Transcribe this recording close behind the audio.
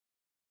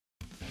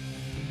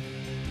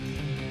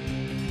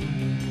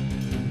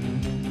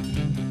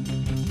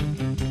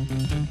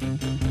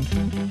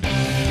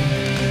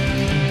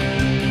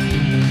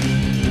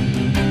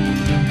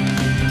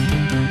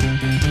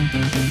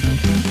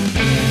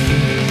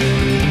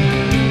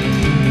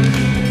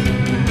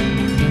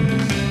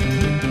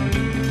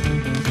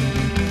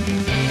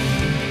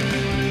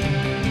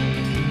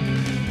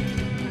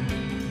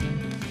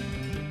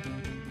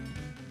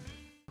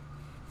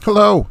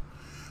Hello.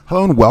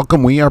 Hello and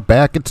welcome. We are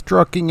back. It's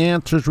Trucking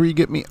Answers, where you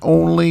get me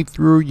only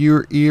through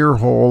your ear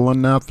hole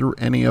and not through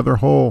any other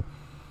hole.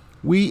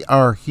 We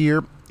are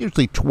here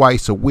usually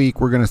twice a week.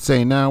 We're going to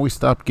say now we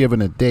stopped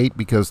giving a date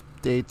because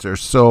dates are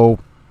so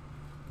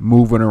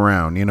moving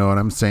around. You know what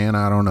I'm saying?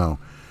 I don't know.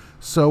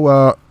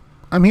 So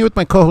I'm here with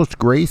my co-host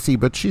Gracie,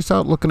 but she's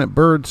out looking at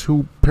birds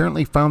who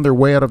apparently found their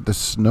way out of the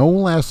snow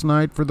last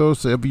night. For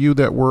those of you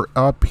that were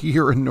up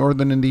here in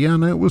northern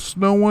Indiana, it was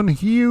snowing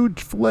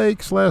huge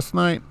flakes last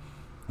night.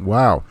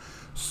 Wow.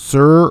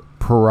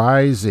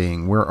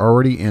 Surprising. We're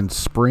already in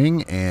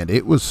spring and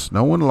it was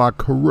snowing like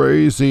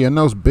crazy, and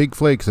those big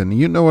flakes, and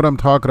you know what I'm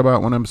talking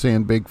about when I'm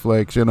saying big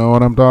flakes. You know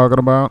what I'm talking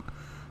about?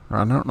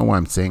 I don't know why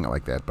I'm saying it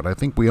like that, but I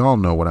think we all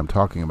know what I'm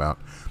talking about.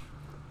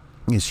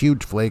 These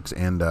huge flakes,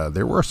 and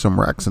there were some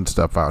wrecks and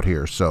stuff out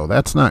here, so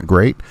that's not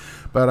great,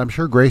 but I'm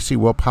sure Gracie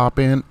will pop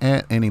in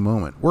at any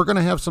moment. We're going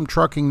to have some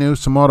trucking news,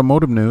 some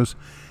automotive news,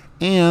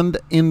 and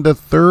in the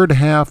third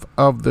half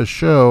of the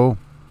show,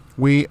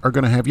 we are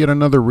going to have yet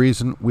another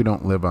reason we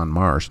don't live on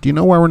Mars. Do you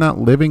know why we're not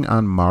living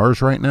on Mars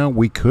right now?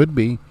 We could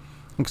be,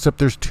 except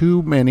there's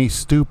too many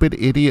stupid,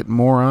 idiot,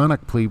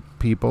 moronic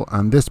people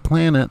on this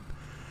planet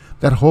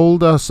that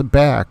hold us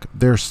back.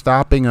 They're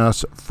stopping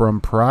us from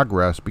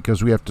progress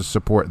because we have to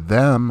support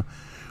them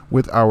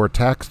with our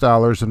tax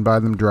dollars and buy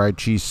them dried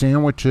cheese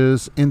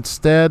sandwiches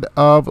instead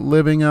of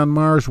living on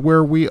Mars,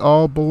 where we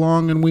all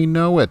belong and we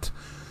know it.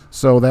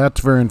 So that's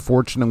very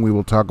unfortunate. We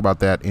will talk about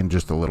that in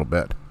just a little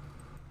bit.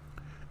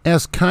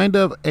 As kind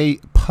of a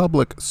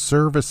public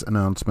service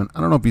announcement,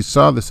 I don't know if you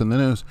saw this in the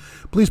news,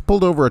 police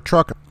pulled over a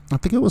truck. I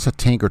think it was a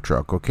tanker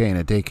truck, and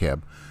a day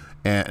cab.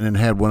 And it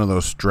had one of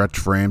those stretch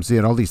frames. He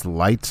had all these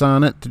lights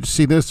on it. Did you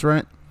see this,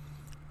 right?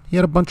 He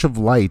had a bunch of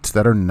lights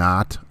that are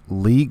not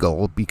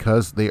legal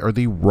because they are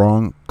the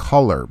wrong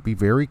color. Be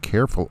very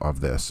careful of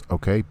this,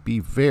 okay? Be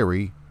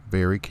very,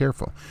 very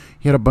careful.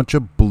 He had a bunch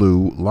of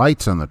blue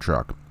lights on the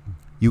truck.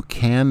 You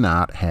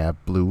cannot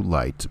have blue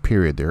lights,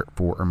 period. They're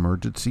for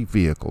emergency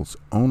vehicles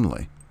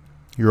only.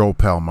 Your old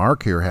pal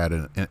Mark here had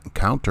an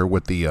encounter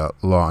with the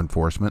law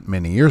enforcement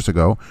many years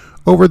ago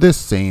over this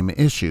same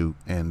issue,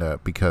 and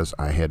because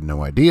I had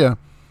no idea,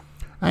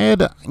 I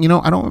had, I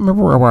don't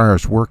remember where I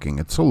was working.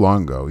 It's so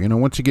long ago.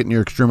 Once you get in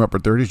your extreme upper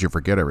 30s, you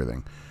forget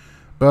everything.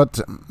 But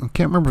I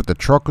can't remember if the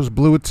truck was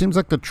blue. It seems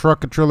like the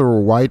truck and trailer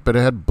were white, but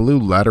it had blue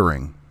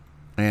lettering.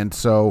 And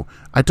so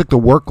I took the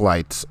work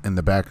lights in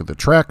the back of the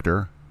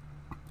tractor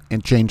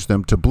and changed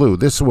them to blue.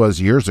 This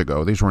was years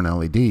ago. These weren't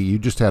LED. You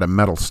just had a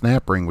metal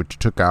snap ring, which you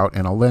took out,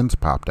 and a lens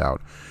popped out.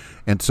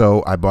 And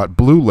so I bought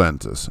blue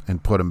lenses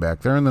and put them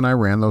back there, and then I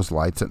ran those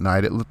lights at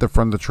night. It lit the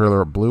front of the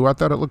trailer up blue. I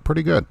thought it looked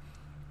pretty good.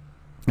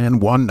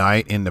 And one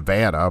night in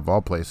Nevada, of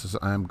all places,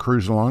 I'm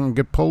cruising along and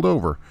get pulled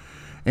over.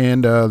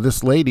 And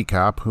this lady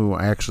cop, who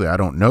actually I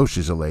don't know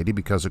she's a lady,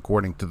 because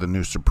according to the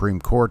new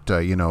Supreme Court,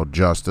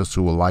 justice,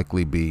 who will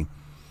likely be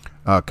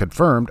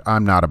confirmed,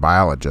 I'm not a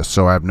biologist,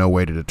 so I have no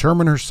way to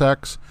determine her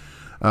sex.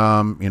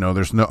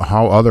 There's no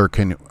other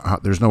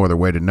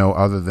way to know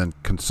other than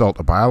consult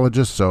a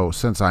biologist. So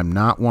since I'm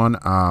not one,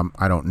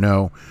 I don't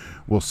know.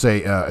 We'll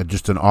say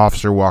just an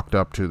officer walked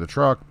up to the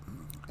truck,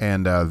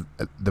 and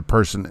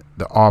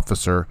the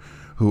officer,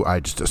 who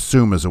I just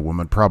assume is a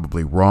woman,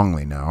 probably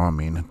wrongly now. I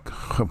mean,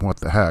 what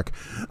the heck?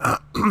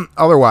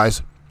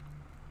 Otherwise,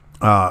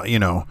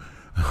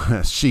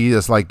 she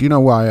is like, do you know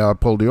why I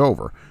pulled you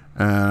over?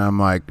 And I'm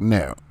like,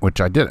 no,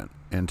 which I didn't.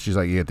 And she's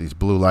like, you get these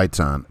blue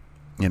lights on.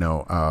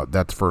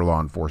 That's for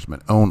law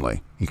enforcement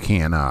only. You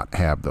cannot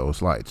have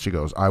those lights. She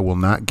goes, I will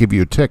not give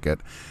you a ticket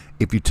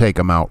if you take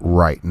them out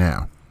right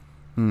now.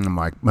 I'm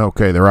like,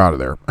 okay, they're out of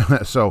there.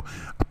 So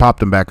I popped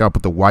them back up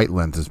with the white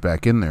lenses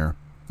back in there.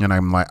 And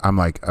I'm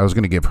like, I was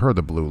going to give her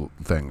the blue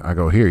thing. I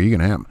go, here, you can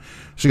have them.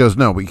 She goes,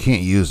 no, but you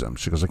can't use them.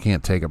 She goes, I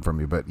can't take them from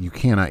you, but you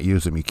cannot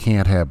use them. You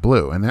can't have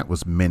blue. And that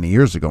was many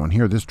years ago. And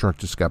here, this truck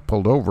just got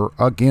pulled over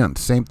again.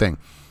 Same thing.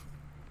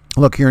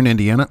 Look, here in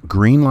Indiana,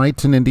 green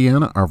lights in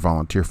Indiana are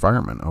volunteer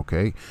firemen,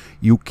 okay?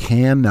 You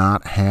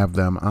cannot have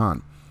them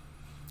on.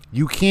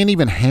 You can't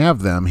even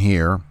have them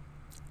here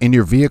in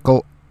your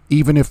vehicle,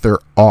 even if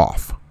they're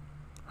off.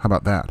 How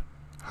about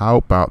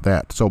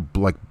that? So,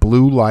 like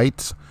blue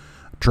lights,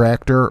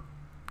 tractor,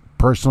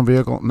 personal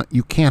vehicle,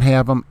 you can't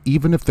have them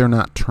even if they're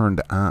not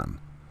turned on.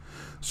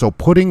 So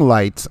putting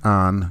lights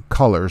on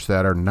colors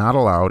that are not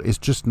allowed is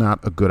just not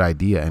a good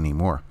idea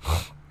anymore.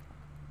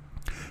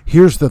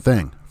 Here's the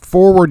thing.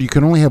 Forward, you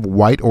can only have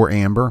white or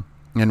amber,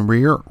 and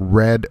rear,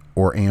 red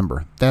or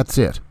amber. That's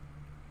it.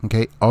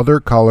 Okay, other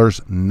colors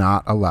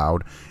not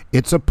allowed.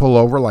 It's a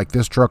pullover, like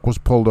this truck was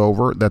pulled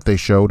over that they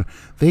showed.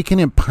 They can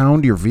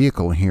impound your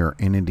vehicle here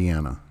in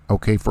Indiana,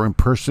 okay, for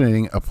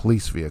impersonating a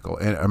police vehicle,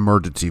 an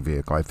emergency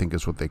vehicle, I think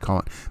is what they call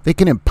it. They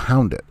can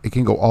impound it. It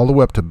can go all the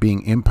way up to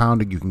being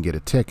impounded. You can get a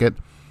ticket.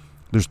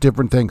 There's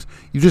different things.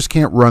 You just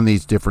can't run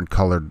these different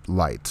colored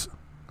lights.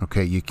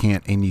 Okay, you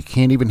can't, and you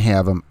can't even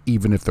have them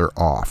even if they're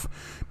off,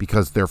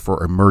 because they're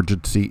for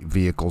emergency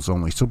vehicles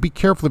only. So be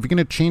careful if you're going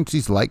to change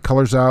these light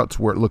colors out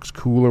to where it looks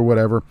cool or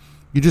whatever.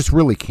 You just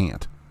really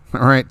can't.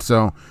 All right,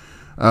 so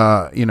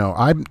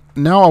I'm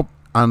now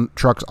on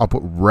trucks. I'll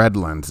put red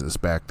lenses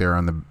back there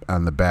on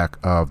the back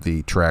of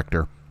the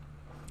tractor.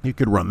 You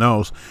could run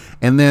those,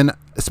 and then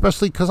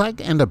especially because I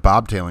end up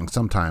bobtailing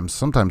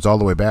sometimes all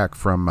the way back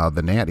from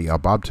the Natty. I'll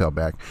bobtail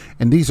back,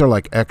 and these are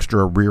like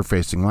extra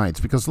rear-facing lights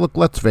because look,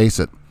 let's face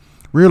it,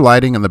 rear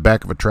lighting on the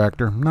back of a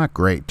tractor not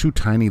great. Two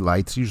tiny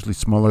lights, usually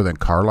smaller than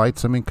car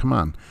lights. I mean, come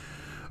on,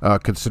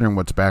 considering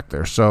what's back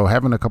there. So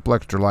having a couple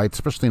extra lights,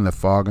 especially in the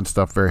fog and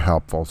stuff, very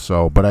helpful.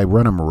 So, but I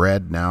run them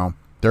red now.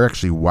 They're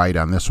actually white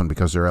on this one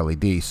because they're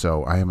LED,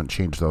 so I haven't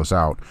changed those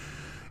out.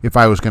 If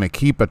I was going to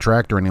keep a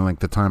tractor any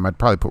length of time, I'd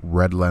probably put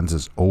red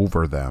lenses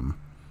over them.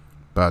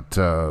 But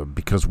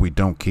because we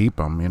don't keep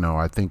them,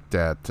 I think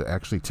that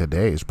actually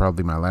today is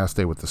probably my last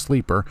day with the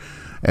sleeper,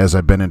 as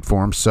I've been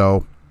informed.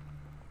 So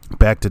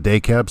back to day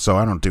cab, so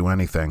I don't do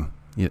anything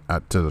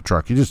to the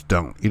truck. You just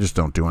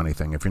don't do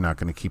anything if you're not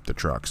going to keep the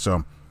truck.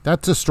 So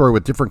that's a story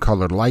with different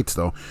colored lights,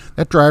 though.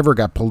 That driver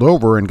got pulled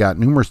over and got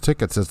numerous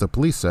tickets, as the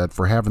police said,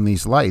 for having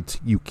these lights.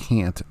 You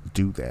can't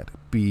do that.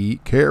 Be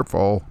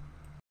careful.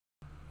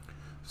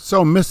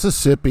 So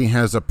Mississippi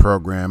has a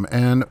program,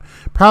 and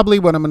probably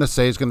what I'm going to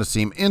say is going to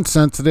seem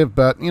insensitive,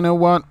 but you know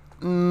what?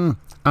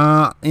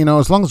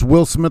 As long as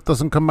Will Smith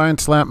doesn't come by and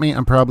slap me,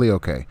 I'm probably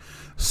okay.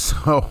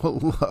 So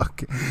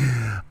look,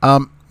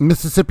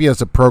 Mississippi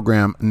has a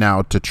program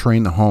now to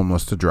train the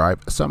homeless to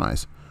drive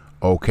semis.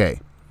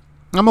 Okay.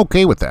 I'm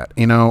okay with that.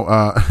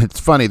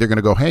 It's funny. They're going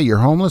to go, hey, you're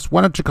homeless?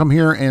 Why don't you come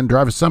here and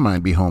drive a semi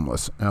and be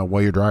homeless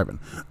while you're driving?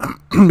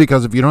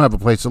 Because if you don't have a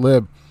place to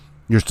live,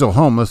 you're still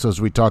homeless, as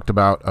we talked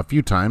about a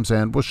few times,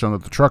 and we'll show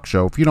at the truck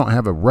show. If you don't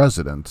have a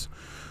residence,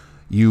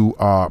 you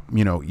are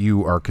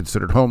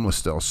considered homeless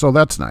still. So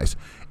that's nice.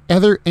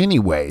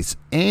 Anyways,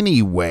 I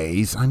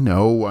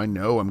know,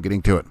 I'm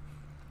getting to it.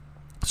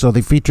 So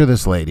they feature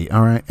this lady,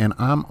 all right, and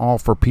I'm all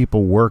for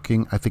people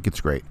working. I think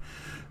it's great.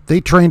 They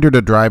trained her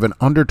to drive an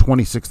under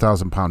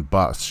 26,000-pound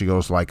bus. She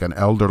goes like an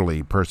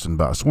elderly person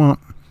bus. Well,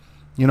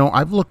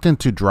 I've looked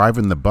into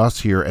driving the bus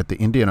here at the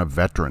Indiana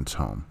Veterans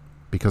Home,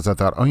 because I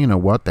thought, oh, you know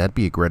what? That'd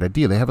be a great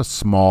idea. They have a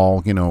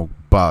small,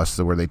 bus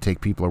where they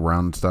take people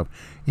around and stuff.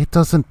 It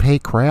doesn't pay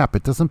crap.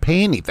 It doesn't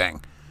pay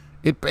anything.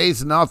 It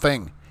pays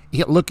nothing.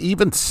 Yeah, look,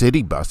 even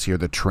city bus here,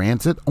 the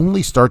transit,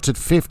 only starts at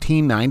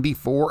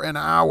 $15.94 an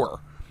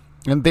hour.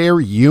 And they're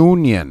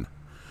union.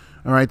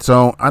 All right,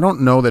 so I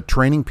don't know that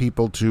training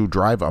people to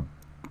drive a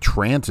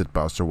transit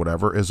bus or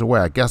whatever is a way.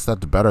 I guess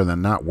that's better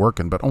than not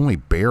working, but only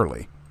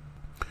barely.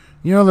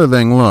 The other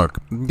thing, look,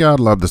 God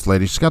love this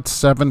lady. She's got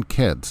 7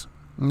 kids.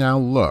 Now,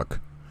 look,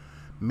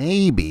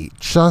 maybe,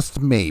 just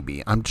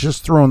maybe, I'm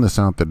just throwing this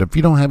out there. If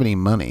you don't have any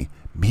money,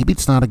 maybe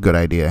it's not a good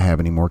idea to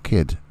have any more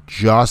kids.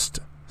 Just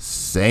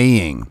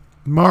saying.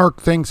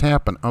 Mark, things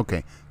happen.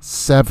 Okay,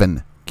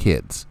 7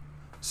 kids.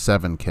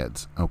 7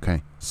 kids,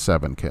 okay?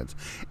 7 kids.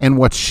 And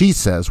what she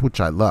says, which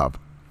I love,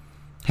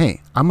 hey,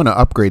 I'm going to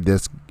upgrade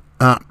this,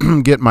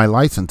 get my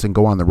license, and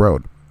go on the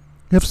road.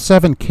 You have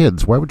 7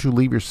 kids. Why would you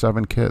leave your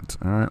 7 kids?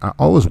 All right, I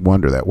always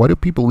wonder that. Why do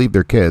people leave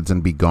their kids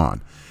and be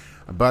gone?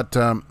 But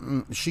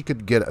she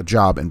could get a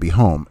job and be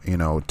home,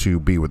 to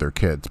be with her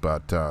kids.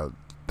 But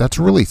that's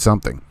really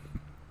something.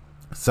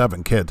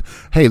 7 kids.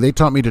 Hey, they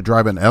taught me to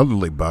drive an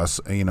elderly bus,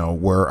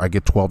 where I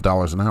get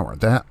 $12 an hour.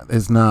 That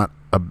is not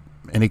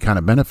any kind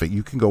of benefit.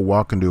 You can go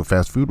walk into a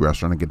fast food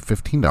restaurant and get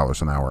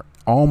 $15 an hour.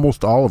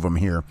 Almost all of them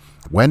here.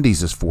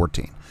 Wendy's is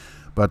 $14.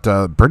 But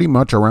pretty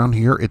much around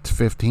here, it's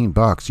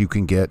 $15 you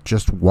can get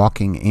just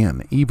walking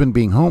in, even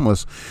being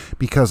homeless,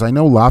 because I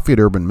know Lafayette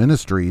Urban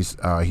Ministries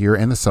here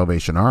and the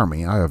Salvation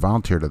Army. I have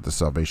volunteered at the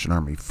Salvation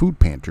Army food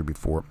pantry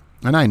before,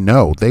 and I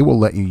know they will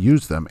let you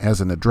use them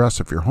as an address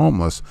if you're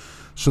homeless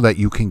so that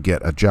you can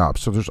get a job.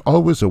 So there's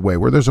always a way.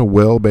 Where there's a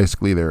will,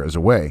 basically there is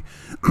a way.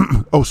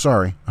 Oh,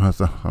 sorry. I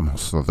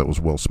almost thought that was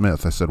Will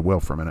Smith. I said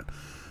Will for a minute.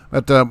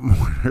 But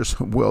where there's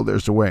a will,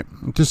 there's a way.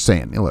 I'm just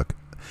saying, look.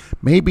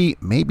 Maybe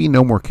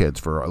no more kids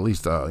for at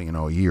least a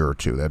year or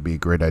two. That'd be a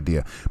great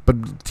idea.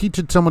 But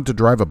teaching someone to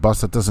drive a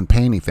bus that doesn't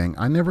pay anything,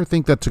 I never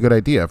think that's a good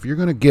idea. If you're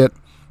going to get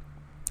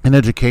an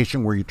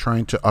education where you're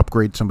trying to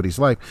upgrade somebody's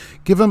life,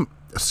 give them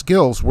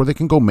skills where they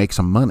can go make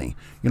some money.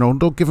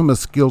 Don't give them the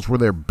skills where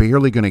they're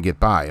barely going to get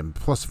by. And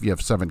plus, if you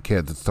have 7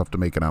 kids, it's tough to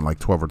make it on like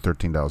 $12 or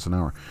 $13 an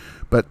hour.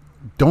 But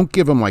don't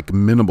give them like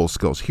minimal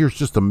skills. Here's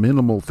just a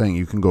minimal thing.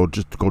 You can go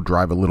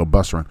drive a little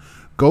bus around.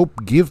 Go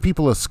give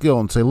people a skill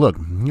and say, look,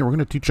 we're going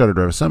to teach you how to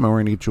drive a semi. We're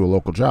going to get you a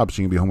local job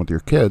so you can be home with your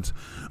kids.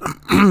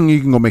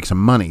 You can go make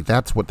some money.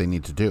 That's what they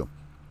need to do.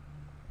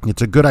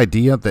 It's a good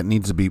idea that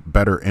needs to be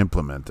better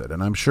implemented.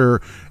 And I'm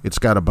sure it's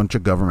got a bunch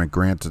of government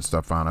grants and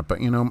stuff on it. But,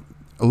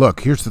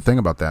 look, here's the thing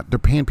about that. They're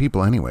paying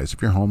people anyways.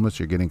 If you're homeless,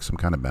 you're getting some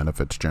kind of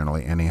benefits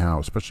generally anyhow,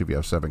 especially if you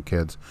have 7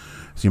 kids.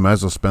 So you might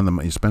as well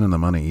you're spending the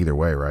money either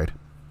way, right?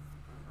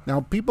 Now,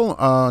 people,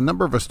 a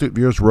number of astute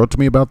viewers wrote to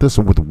me about this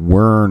with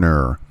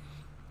Werner.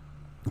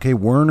 Okay,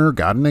 Werner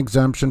got an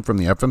exemption from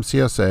the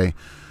FMCSA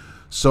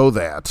so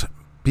that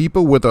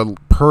people with a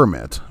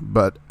permit,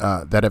 but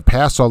that have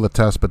passed all the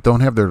tests but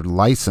don't have their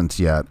license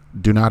yet,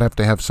 do not have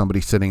to have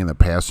somebody sitting in the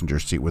passenger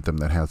seat with them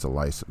that has a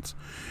license.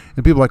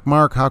 And people are like,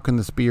 Mark, how can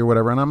this be or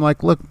whatever? And I'm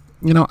like, look,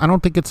 I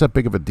don't think it's that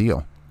big of a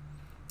deal.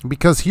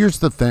 Because here's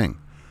the thing.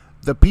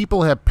 The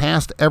people have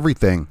passed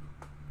everything.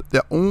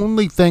 The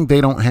only thing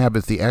they don't have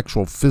is the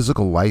actual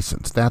physical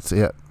license. That's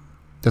it.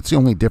 That's the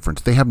only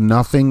difference. They have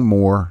nothing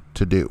more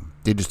to do.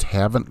 They just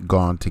haven't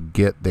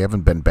they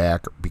haven't been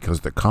back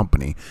because the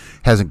company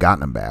hasn't gotten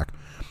them back.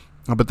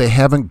 But they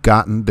haven't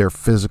gotten their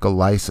physical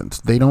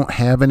license. They don't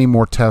have any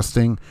more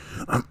testing.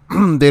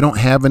 They don't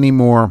have any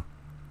more,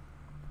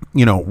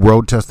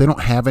 road tests. They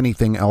don't have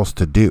anything else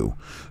to do.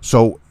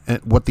 So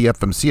what the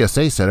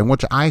FMCSA said, and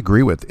which I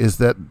agree with, is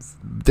that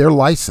they're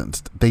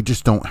licensed. They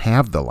just don't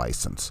have the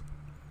license.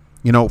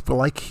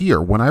 Like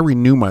here, when I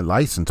renew my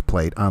license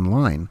plate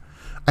online,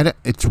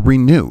 it's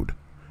renewed.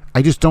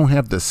 I just don't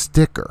have the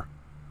sticker.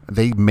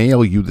 They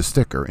mail you the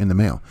sticker in the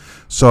mail.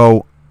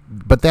 So,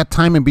 but that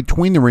time in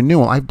between the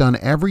renewal, I've done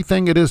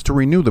everything it is to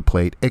renew the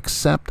plate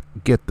except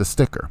get the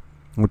sticker,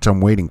 which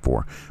I'm waiting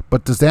for.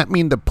 But does that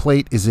mean the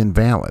plate is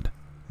invalid?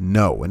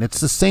 No. And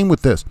it's the same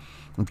with this.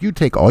 If you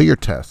take all your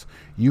tests,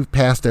 you've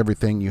passed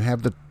everything, you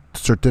have the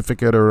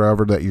certificate or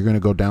whatever that you're going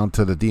to go down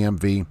to the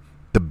DMV,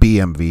 the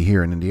BMV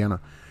here in Indiana,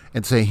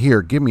 and say,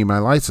 here, give me my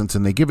license,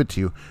 and they give it to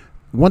you.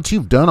 Once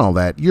you've done all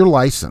that, you're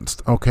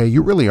licensed, okay?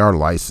 You really are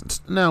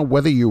licensed. Now,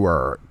 whether you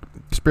are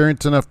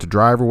experienced enough to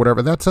drive or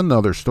whatever, that's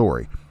another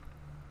story.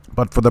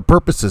 But for the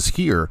purposes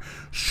here,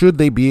 should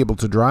they be able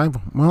to drive?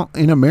 Well,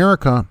 in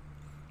America,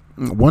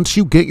 once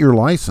you get your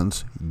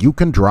license, you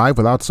can drive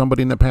without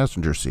somebody in the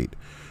passenger seat.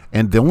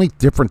 And the only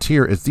difference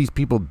here is these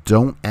people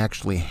don't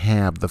actually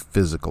have the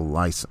physical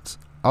license.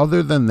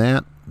 Other than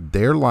that,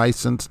 they're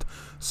licensed.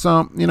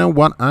 So, you know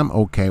what? I'm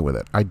okay with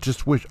it.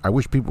 I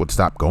wish people would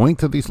stop going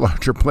to these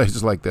larger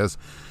places like this.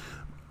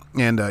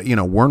 And,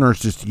 Werner's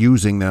just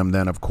using them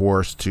then, of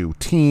course, to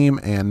team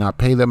and not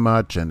pay them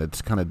much. And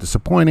it's kind of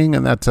disappointing.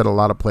 And that's at a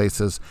lot of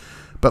places.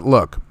 But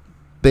look,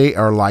 they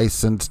are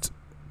licensed,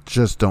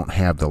 just don't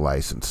have the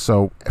license.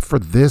 So for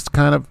this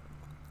kind of,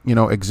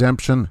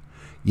 exemption,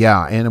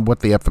 yeah. And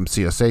what the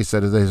FMCSA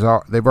said is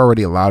they've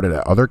already allowed it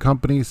at other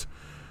companies.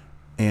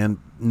 And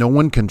no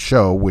one can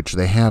show, which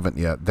they haven't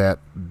yet, that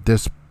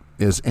this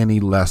is any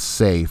less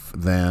safe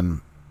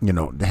than,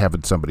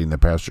 having somebody in the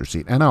passenger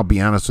seat. And I'll be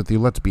honest with you.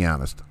 Let's be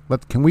honest.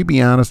 Can we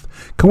be honest?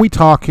 Can we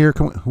talk here?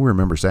 Who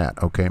remembers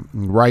that? Okay.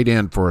 Write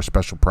in for a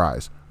special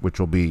prize, which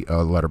will be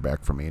a letter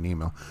back from me, an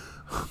email.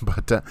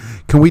 But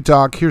can we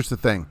talk? Here's the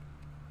thing.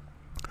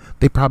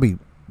 They probably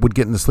would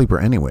get in the sleeper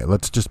anyway.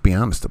 Let's just be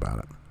honest about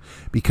it.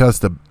 Because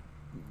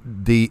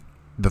the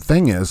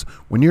thing is,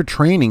 when you're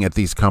training at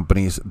these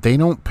companies, they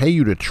don't pay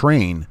you to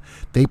train.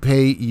 They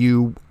pay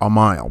you a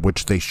mile,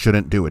 which they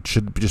shouldn't do. It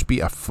should just be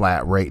a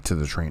flat rate to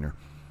the trainer.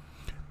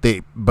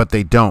 But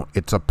they don't.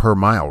 It's a per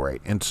mile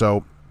rate. And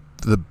so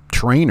the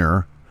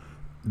trainer,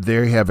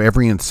 they have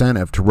every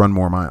incentive to run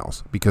more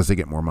miles because they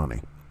get more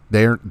money.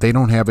 They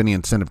don't have any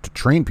incentive to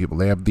train people.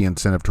 They have the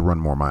incentive to run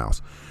more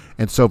miles.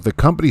 And so if the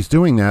company's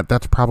doing that,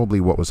 that's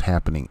probably what was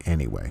happening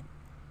anyway.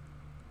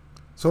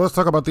 So let's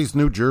talk about these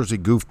New Jersey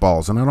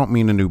goofballs, and I don't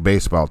mean a new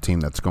baseball team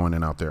that's going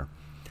in out there.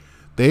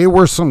 They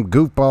were some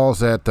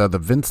goofballs at the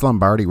Vince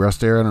Lombardi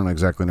rest area. I don't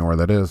exactly know where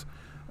that is.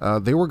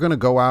 They were going to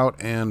go out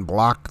and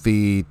block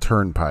the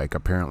turnpike,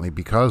 apparently,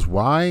 because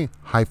why?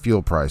 High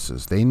fuel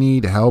prices. They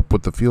need help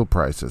with the fuel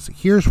prices.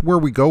 Here's where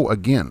we go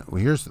again.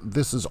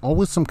 This is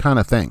always some kind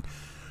of thing.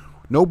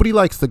 Nobody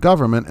likes the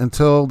government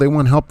until they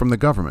want help from the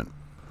government.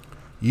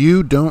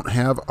 You don't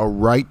have a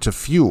right to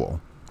fuel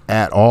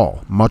at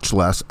all, much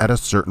less at a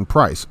certain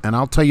price. And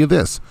I'll tell you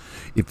this,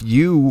 if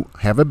you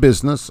have a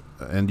business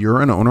and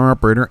you're an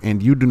owner-operator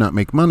and you do not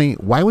make money,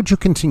 why would you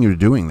continue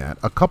doing that?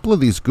 A couple of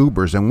these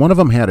goobers, and one of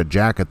them had a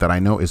jacket that I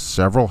know is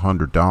several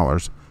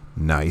 $100s,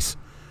 nice,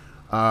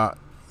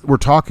 we're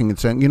talking and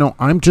saying,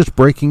 I'm just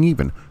breaking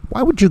even.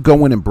 Why would you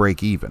go in and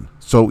break even?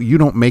 So you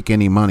don't make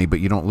any money, but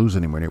you don't lose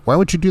any money. Why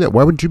would you do that?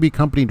 Why wouldn't you be a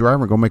company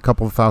driver and go make a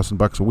couple of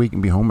 $1,000 a week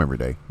and be home every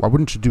day? Why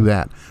wouldn't you do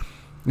that?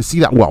 You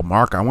see that? Well,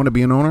 Mark, I want to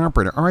be an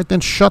owner-operator. All right,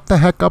 then shut the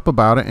heck up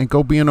about it and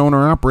go be an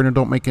owner-operator and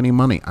don't make any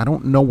money. I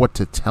don't know what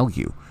to tell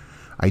you.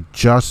 I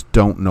just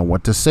don't know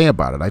what to say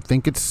about it. I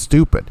think it's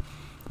stupid.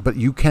 But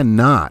you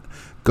cannot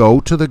go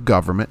to the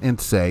government and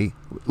say,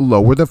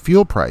 lower the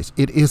fuel price.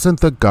 It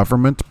isn't the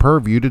government's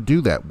purview to do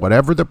that.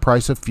 Whatever the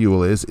price of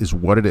fuel is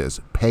what it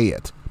is. Pay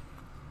it.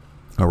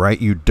 All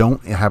right? You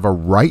don't have a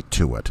right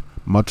to it,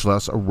 much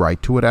less a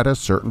right to it at a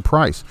certain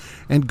price.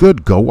 And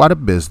good, go out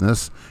of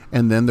business,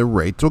 and then the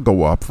rates will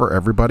go up for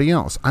everybody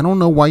else. I don't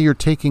know why you're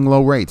taking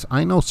low rates.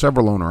 I know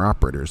several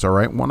owner-operators, all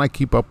right? One I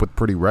keep up with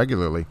pretty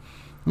regularly.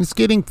 He's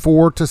getting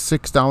 $4 to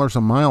 $6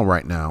 a mile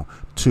right now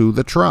to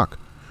the truck.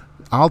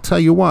 I'll tell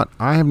you what,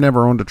 I have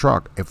never owned a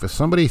truck. If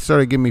somebody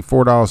started giving me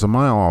 $4 a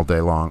mile all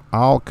day long,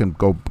 can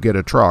go get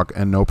a truck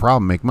and no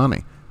problem make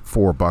money.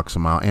 $4 a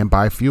mile and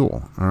buy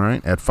fuel, all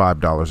right, at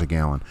 $5 a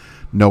gallon.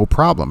 no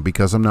problem,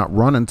 because I'm not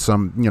running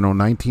some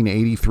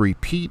 1983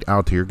 Pete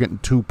out here getting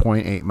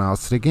 2.8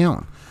 miles to the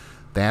gallon.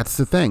 That's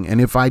the thing. And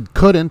if I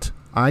couldn't,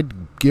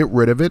 I'd get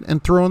rid of it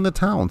and throw in the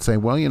towel and say,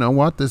 well, you know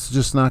what, this is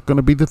just not going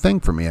to be the thing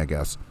for me, I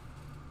guess.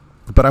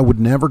 But I would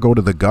never go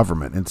to the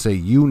government and say,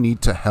 you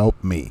need to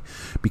help me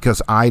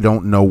because I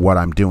don't know what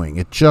I'm doing.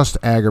 It just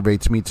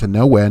aggravates me to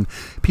no end.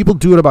 People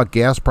do it about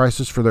gas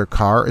prices for their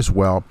car as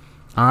well.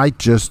 I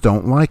just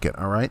don't like it,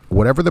 all right?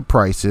 Whatever the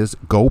price is,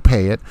 go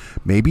pay it.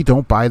 Maybe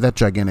don't buy that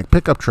gigantic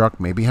pickup truck.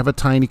 Maybe have a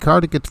tiny car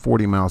that gets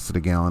 40 miles to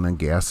the gallon, and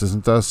gas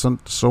isn't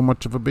so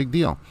much of a big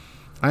deal.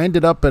 I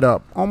ended up at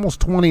almost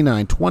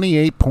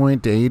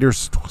 28.8 or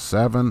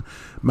 7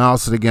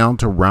 miles to the gallon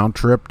to round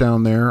trip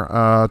down there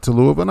to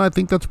Louisville, and I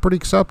think that's pretty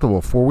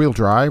acceptable. Four-wheel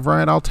drive,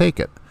 right? I'll take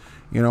it.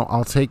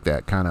 I'll take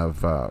that kind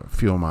of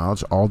fuel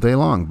mileage all day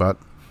long. But,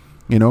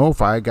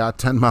 if I got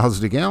 10 miles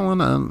to the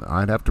gallon,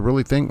 I'd have to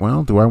really think,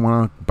 well, do I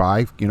want to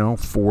buy,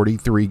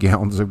 43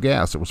 gallons of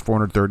gas? It was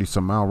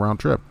 430-some-mile round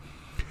trip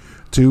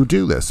to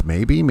do this.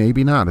 Maybe,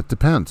 maybe not. It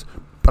depends.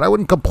 But I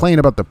wouldn't complain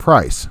about the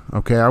price,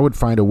 okay? I would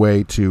find a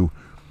way to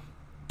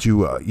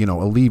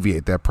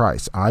alleviate that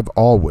price. I've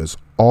always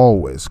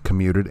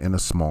commuted in a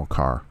small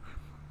car.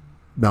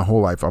 My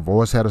whole life, I've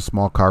always had a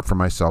small car for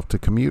myself to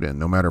commute in,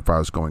 no matter if I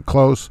was going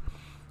close,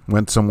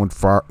 went somewhere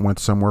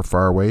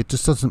far away. It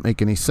just doesn't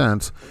make any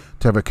sense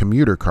to have a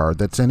commuter car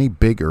that's any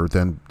bigger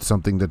than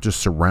something that just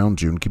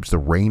surrounds you and keeps the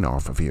rain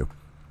off of you.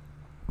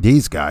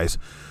 These guys,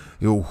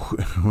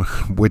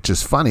 which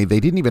is funny, they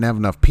didn't even have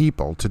enough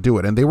people to do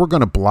it, and they were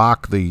going to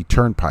block the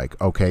turnpike.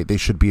 Okay, they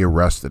should be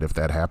arrested if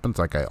that happens.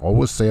 Like I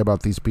always say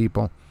about these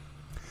people,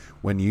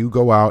 when you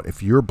go out,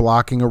 if you're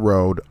blocking a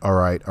road, all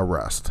right,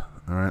 arrest.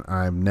 All right,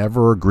 I've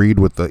never agreed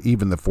with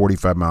even the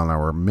 45 mile an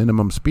hour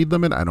minimum speed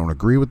limit. I don't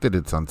agree with it.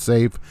 It's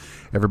unsafe.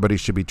 Everybody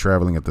should be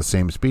traveling at the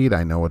same speed.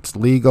 I know it's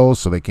legal,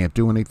 so they can't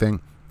do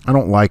anything. I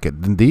don't like it.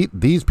 Indeed,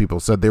 these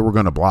people said they were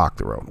going to block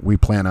the road. We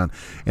plan on,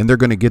 and they're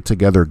going to get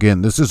together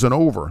again. This isn't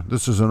over.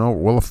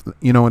 Well, if,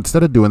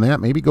 instead of doing that,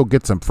 maybe go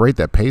get some freight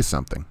that pays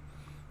something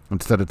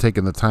instead of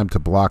taking the time to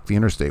block the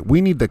interstate. We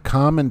need the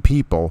common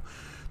people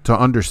to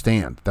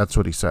understand. That's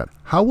what he said.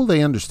 How will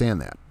they understand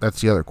that?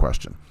 That's the other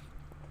question.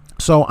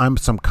 So I'm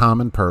some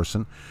common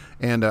person,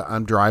 and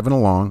I'm driving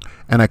along,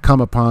 and I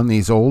come upon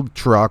these old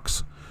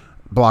trucks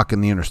blocking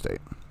the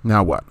interstate.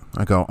 Now what?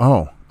 I go,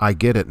 oh, I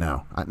get it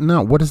now.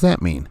 No, what does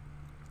that mean?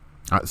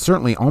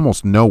 Certainly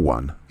almost no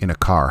one in a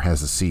car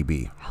has a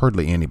CB.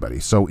 Hardly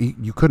anybody. So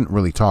you couldn't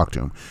really talk to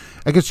him.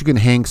 I guess you can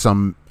hang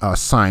some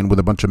sign with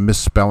a bunch of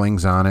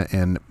misspellings on it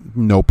and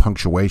no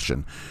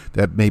punctuation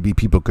that maybe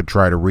people could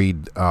try to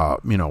read,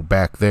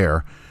 back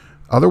there.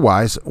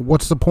 Otherwise,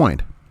 what's the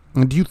point?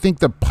 And do you think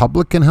the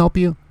public can help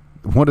you?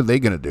 What are they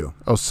going to do?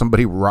 Oh,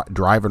 somebody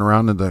driving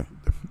around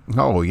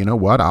oh, you know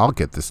what? I'll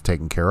get this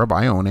taken care of.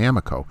 I own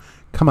Amoco.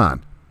 Come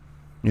on.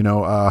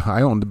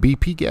 I own the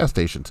BP gas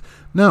stations.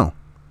 No,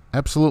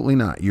 absolutely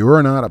not. You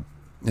are not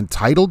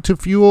entitled to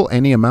fuel,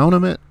 any amount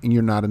of it, and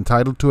you're not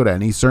entitled to it at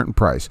any certain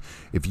price.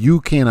 If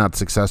you cannot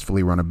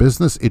successfully run a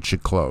business, it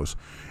should close.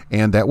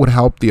 And that would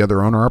help the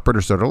other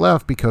owner-operators that are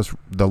left, because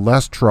the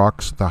less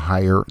trucks, the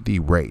higher the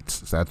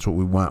rates. That's what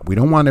we want. We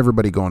don't want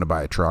everybody going to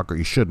buy a truck, or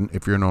you shouldn't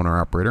if you're an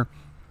owner-operator.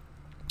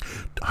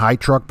 High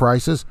truck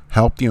prices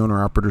help the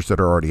owner-operators that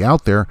are already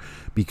out there,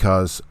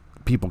 because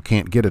people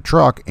can't get a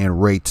truck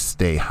and rates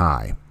stay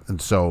high.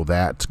 And so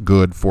that's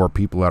good for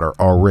people that are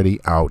already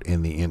out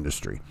in the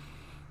industry.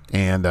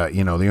 And,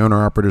 the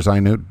owner-operators I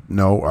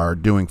know are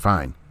doing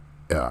fine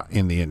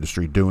in the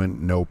industry,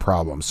 doing no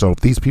problem. So if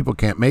these people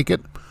can't make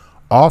it,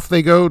 off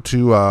they go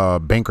to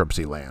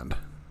bankruptcy land.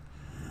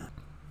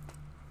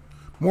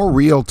 More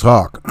real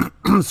talk.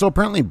 So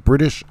apparently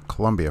British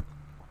Columbia,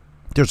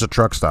 there's a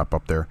truck stop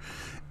up there,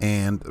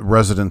 and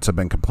residents have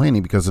been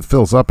complaining because it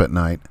fills up at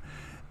night,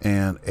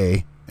 and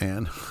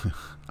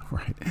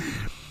right,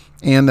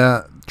 and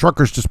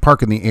truckers just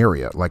park in the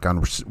area, like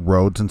on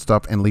roads and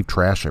stuff, and leave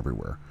trash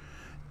everywhere.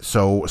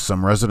 So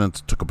some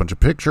residents took a bunch of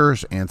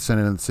pictures and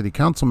sent it to the city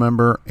council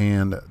member,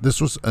 and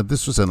this was in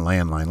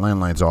Landline.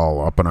 Landline's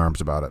all up in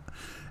arms about it.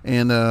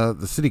 And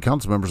the city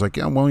council member's like,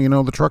 yeah,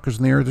 well, the truckers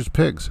in the area, there's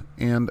pigs.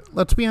 And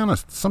let's be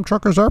honest, some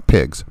truckers are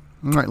pigs.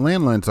 All right,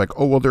 Landline's like,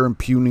 oh, well, they're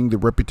impugning the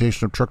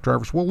reputation of truck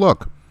drivers. Well,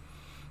 look,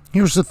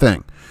 here's the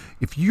thing.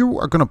 If you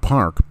are going to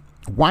park,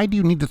 why do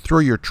you need to throw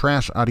your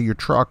trash out of your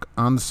truck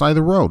on the side of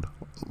the road?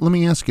 Let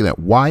me ask you that.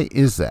 Why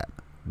is that?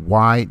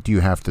 Why do you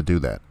have to do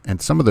that? And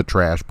some of the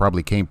trash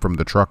probably came from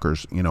the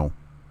truckers,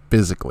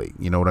 physically.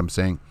 You know what I'm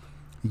saying?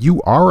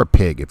 You are a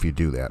pig if you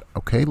do that,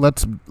 okay?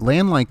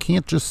 Landline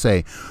can't just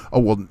say, oh,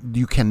 well,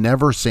 you can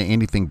never say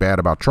anything bad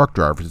about truck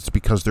drivers. It's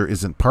because there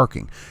isn't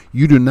parking.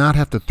 You do not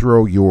have to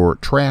throw your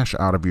trash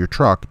out of your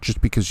truck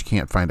just because you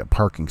can't find a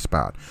parking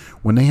spot.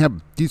 When they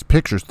have these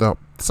pictures, the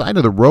side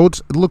of the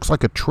roads, it looks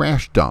like a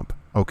trash dump.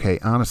 Okay,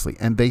 honestly.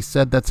 And they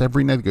said that's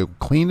every night. They go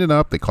clean it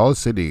up. They call the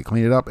city,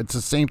 clean it up. It's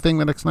the same thing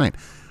the next night.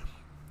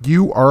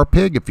 You are a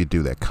pig if you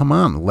do that. Come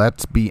on,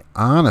 let's be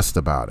honest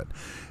about it.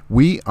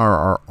 We are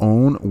our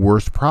own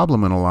worst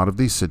problem in a lot of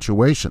these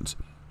situations.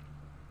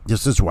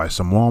 This is why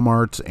some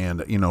Walmarts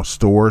and,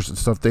 stores and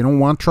stuff, they don't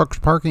want trucks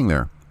parking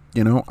there.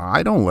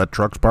 I don't let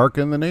trucks park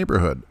in the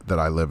neighborhood that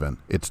I live in.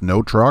 It's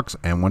no trucks,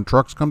 and when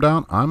trucks come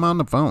down, I'm on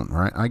the phone,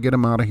 right? I get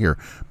them out of here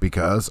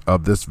because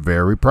of this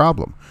very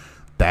problem.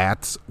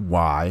 That's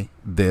why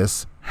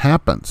this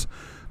happens.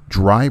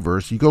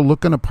 Drivers, you go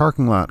look in a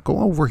parking lot, go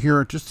over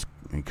here,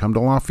 you come to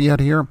Lafayette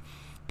here,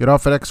 get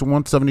off at exit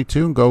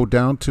 172 and go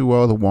down to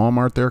the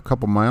Walmart there a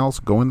couple miles,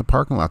 go in the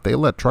parking lot. They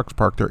let trucks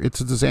park there.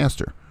 It's a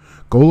disaster.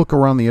 Go look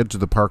around the edge of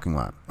the parking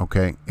lot,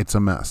 okay? It's a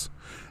mess.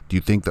 Do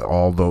you think that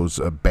all those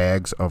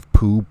bags of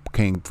poo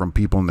came from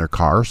people in their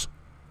cars?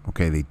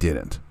 Okay, they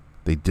didn't.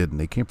 They didn't.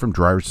 They came from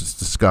drivers. It's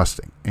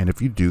disgusting. And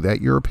if you do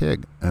that, you're a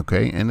pig,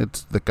 okay? And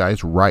the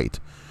guy's right.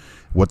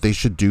 What they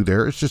should do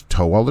there is just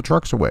tow all the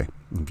trucks away.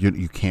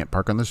 You can't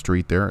park on the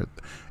street there,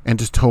 and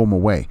just tow them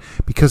away,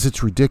 because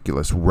it's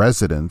ridiculous.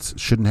 Residents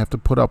shouldn't have to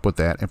put up with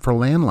that. And for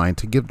Landline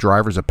to give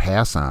drivers a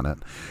pass on it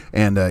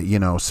and,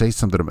 say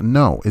something about,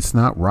 no, it's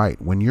not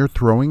right. When you're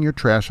throwing your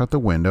trash out the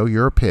window,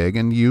 you're a pig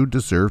and you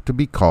deserve to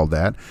be called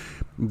that.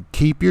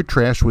 Keep your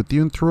trash with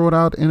you and throw it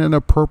out in an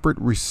appropriate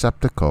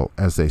receptacle,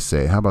 as they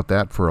say. How about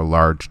that for a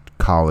large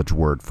college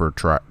word for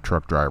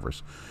truck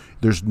drivers?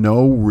 There's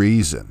no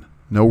reason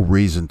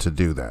to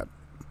do that.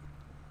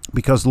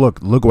 Because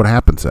look what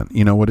happens then.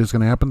 You know what is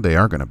going to happen? They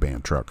are going to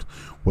ban trucks.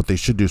 What they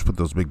should do is put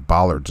those big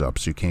bollards up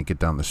so you can't get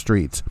down the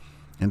streets.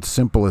 And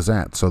simple as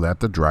that, so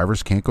that the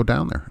drivers can't go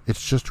down there.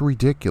 It's just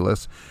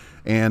ridiculous.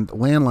 And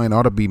Landline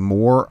ought to be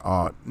more,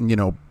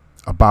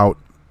 about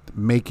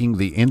making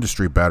the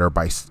industry better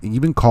by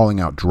even calling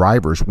out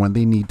drivers when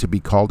they need to be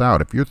called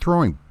out. If you're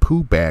throwing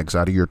poo bags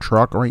out of your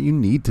truck, all right, you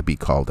need to be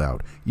called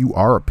out. You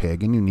are a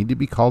pig and you need to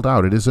be called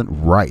out. It isn't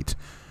right.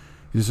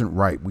 It isn't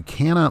right. We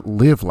cannot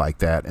live like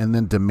that and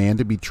then demand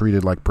to be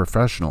treated like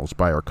professionals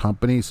by our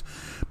companies,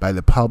 by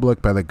the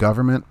public, by the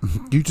government.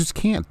 You just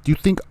can't. Do you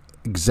think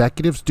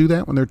executives do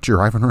that when they're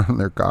driving around in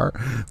their car,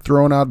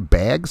 throwing out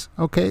bags?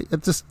 Okay,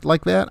 it's just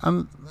like that.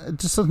 It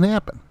just doesn't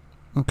happen.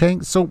 Okay,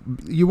 so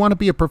you want to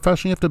be a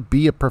professional, you have to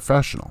be a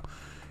professional.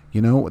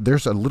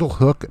 There's a little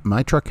hook.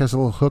 My truck has a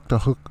little hook to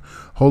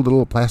hold a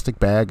little plastic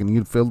bag, and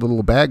you fill the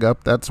little bag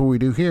up. That's what we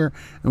do here.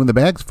 And when the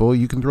bag's full,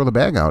 you can throw the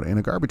bag out in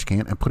a garbage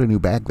can and put a new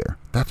bag there.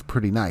 That's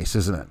pretty nice,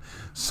 isn't it?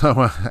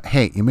 So,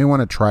 hey, you may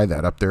want to try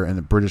that up there in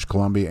British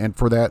Columbia. And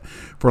for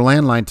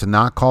Landline to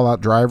not call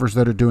out drivers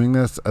that are doing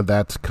this,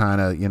 that's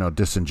kind of,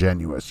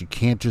 disingenuous. You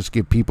can't just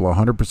give people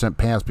 100%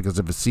 pass because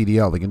of a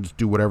CDL. They can just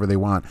do whatever they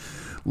want,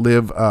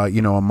 live,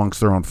 amongst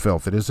their own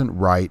filth. It isn't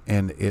right,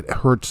 and it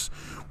hurts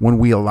when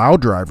we allow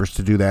drivers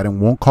to do that and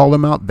won't call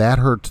them out. That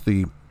hurts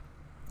the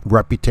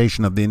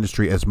reputation of the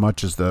industry as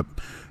much as the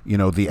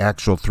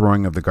actual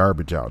throwing of the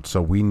garbage out.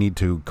 So we need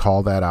to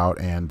call that out,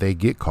 and they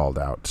get called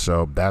out.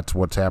 So that's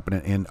what's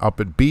happening up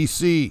at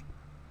BC.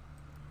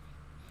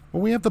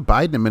 Well, we have the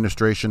Biden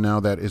administration now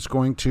that is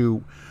going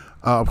to,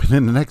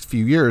 within the next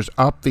few years,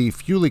 up the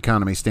fuel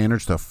economy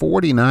standards to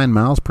 49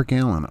 miles per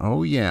gallon.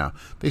 Oh, yeah.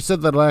 They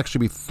said that it'll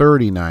actually be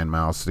 39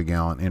 miles to the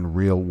gallon in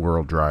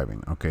real-world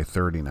driving. Okay,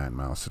 39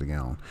 miles to the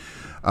gallon.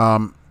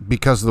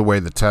 Because of the way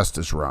the test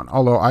is run.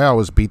 Although I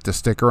always beat the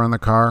sticker on the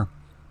car.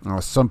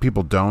 Some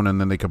people don't, and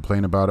then they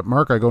complain about it.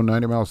 Mark, I go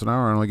 90 miles an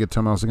hour, I only get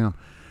 10 miles a gallon.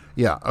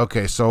 Yeah,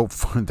 okay, so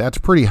that's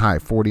pretty high,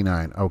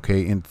 49,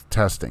 okay, in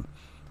testing.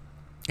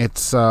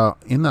 It's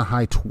in the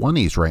high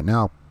 20s right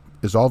now,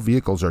 is all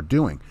vehicles are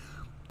doing.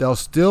 They'll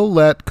still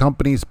let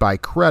companies buy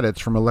credits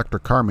from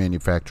electric car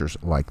manufacturers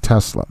like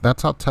Tesla.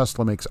 That's how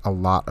Tesla makes a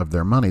lot of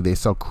their money. They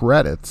sell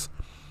credits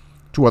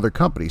to other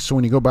companies. So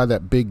when you go buy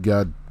that big,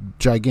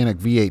 gigantic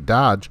V8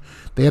 Dodge,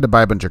 they had to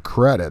buy a bunch of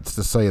credits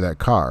to sell you that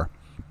car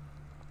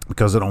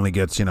because it only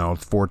gets,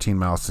 14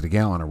 miles to the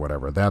gallon or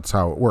whatever. That's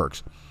how it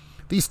works.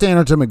 These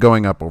standards have been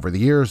going up over the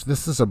years.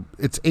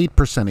 It's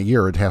 8% a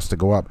year. It has to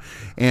go up.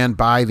 And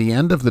by the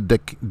end of the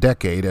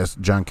decade, as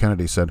John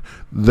Kennedy said,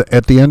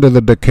 at the end of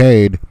the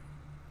decade,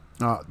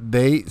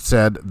 they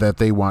said that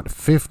they want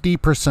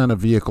 50% of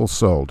vehicles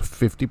sold,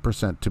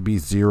 50% to be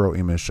zero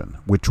emission,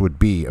 which would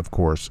be, of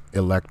course,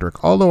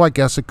 electric. Although I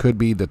guess it could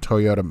be the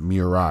Toyota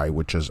Mirai,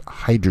 which is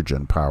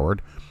hydrogen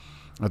powered.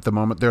 At the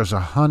moment, there's a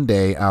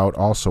Hyundai out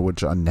also,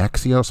 which is a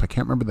Nexios. I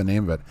can't remember the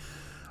name of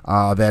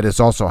it. That is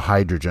also a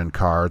hydrogen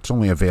car. It's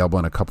only available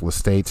in a couple of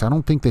states. I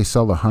don't think they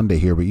sell the Hyundai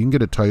here, but you can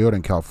get a Toyota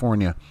in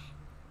California.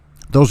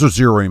 Those are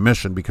zero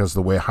emission because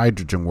the way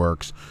hydrogen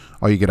works,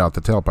 all you get out the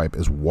tailpipe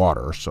is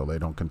water, so they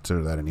don't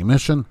consider that an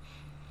emission.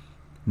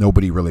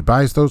 Nobody really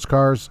buys those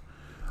cars.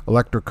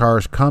 Electric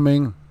cars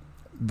coming,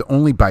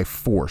 only by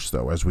force,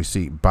 though, as we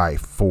see, by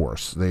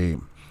force.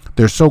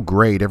 They're so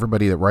great.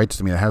 Everybody that writes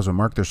to me that has a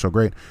Mark, they're so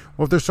great.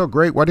 Well, if they're so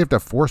great, why do you have to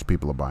force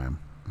people to buy them?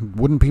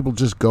 Wouldn't people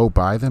just go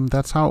buy them?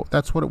 That's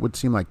what it would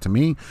seem like to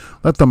me.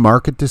 Let the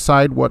market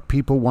decide what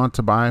people want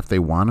to buy. If they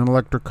want an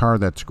electric car,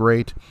 that's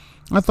great.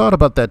 I thought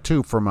about that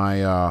too for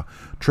my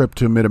trip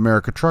to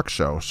Mid-America Truck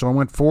Show. So I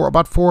went for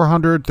about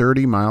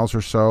 430 miles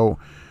or so,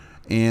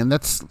 and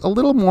that's a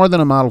little more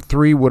than a Model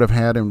 3 would have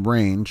had in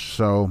range.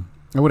 So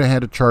I would have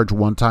had to charge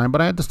one time,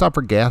 but I had to stop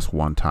for gas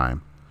one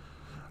time.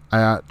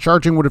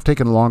 Charging would have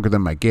taken longer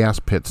than my gas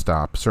pit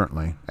stop,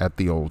 certainly, at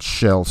the old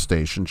Shell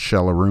station,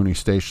 Shell-a-Rooney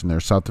station there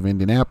south of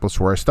Indianapolis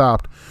where I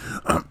stopped.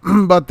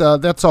 But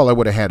that's all I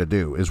would have had to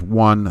do is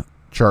one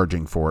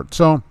charging for it.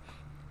 So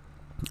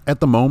at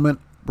the moment,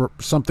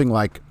 something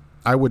like,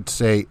 I would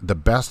say the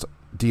best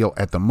deal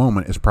at the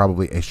moment is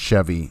probably a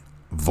Chevy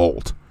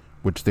Volt,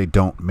 which they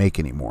don't make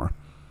anymore,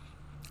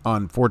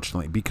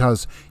 unfortunately,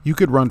 because you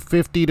could run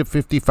 50 to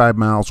 55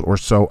 miles or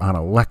so on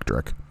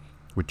electric,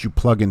 which you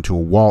plug into a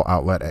wall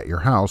outlet at your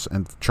house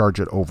and charge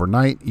it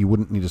overnight. You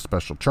wouldn't need a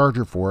special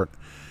charger for it.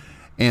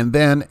 And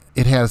then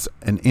it has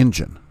an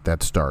engine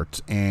that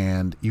starts,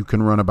 and you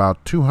can run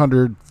about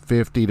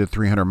 250 to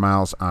 300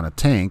 miles on a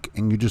tank,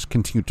 and you just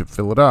continue to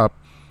fill it up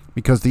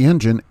because the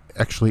engine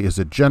actually is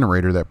a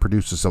generator that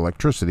produces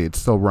electricity. It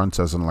still runs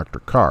as an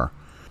electric car.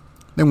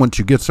 Then once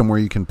you get somewhere,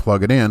 you can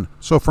plug it in.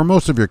 So for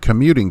most of your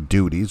commuting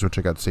duties, which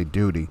I got to say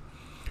duty,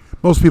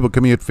 most people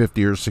commute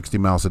 50 or 60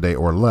 miles a day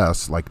or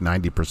less, like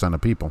 90%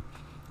 of people.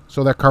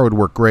 So that car would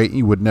work great.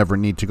 You would never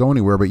need to go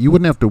anywhere, but you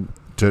wouldn't have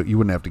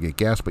to get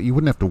gas, but you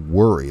wouldn't have to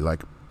worry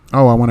like,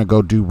 oh, I want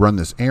to run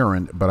this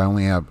errand, but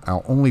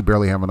I'll only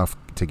barely have enough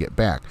to get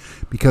back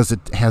because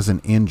it has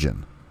an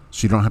engine.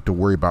 So you don't have to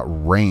worry about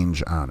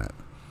range on it.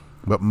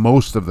 But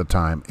most of the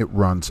time, it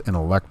runs in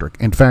electric.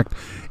 In fact,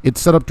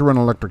 it's set up to run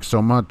electric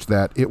so much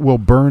that it will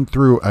burn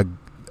through a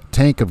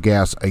tank of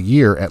gas a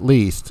year at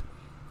least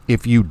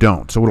if you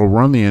don't. So it'll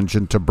run the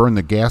engine to burn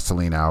the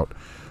gasoline out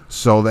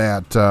so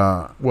that,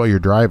 while you're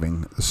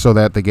driving, so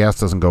that the gas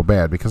doesn't go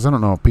bad. Because I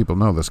don't know if people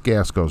know this,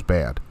 gas goes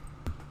bad.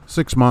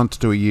 6 months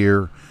to a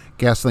year,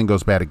 gasoline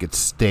goes bad. It gets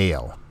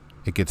stale.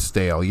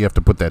 You have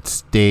to put that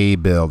stay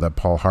bill that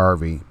Paul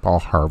Harvey,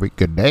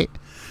 good day,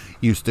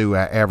 used to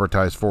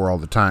advertise for all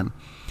the time.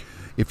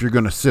 If you're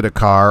going to sit a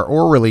car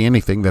or really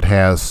anything that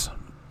has,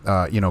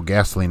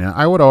 gasoline in it,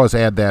 I would always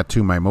add that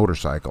to my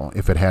motorcycle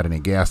if it had any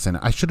gas in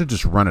it. I should have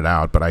just run it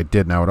out, but I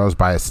didn't. I would always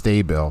buy a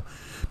stay bill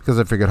because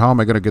I figured, how am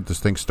I going to get this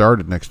thing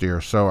started next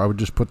year? So I would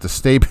just put the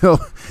stay bill.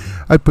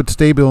 I'd put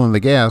stay bill in the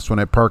gas when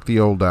I parked the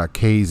old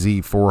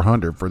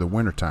KZ400 for the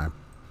wintertime.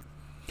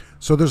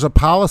 So there's a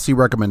policy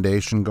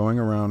recommendation going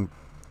around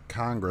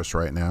Congress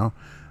right now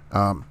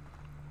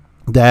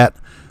that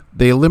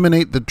they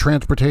eliminate the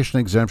transportation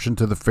exemption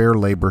to the Fair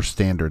Labor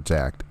Standards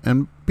Act.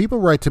 And people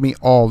write to me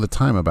all the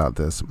time about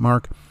this.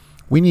 Mark,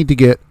 we need to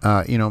get,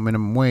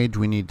 minimum wage.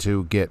 We need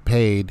to get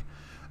paid.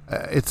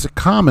 It's a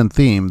common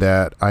theme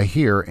that I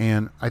hear,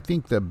 and I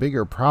think the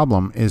bigger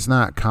problem is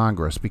not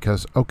Congress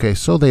because, okay,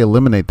 so they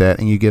eliminate that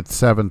and you get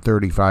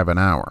 $7.35 an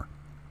hour.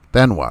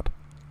 Then what?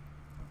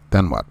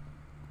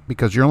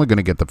 Because you're only going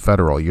to get the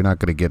federal. You're not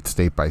going to get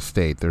state by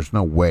state. There's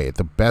no way.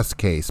 The best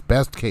case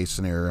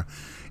scenario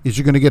is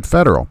you're going to get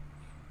federal.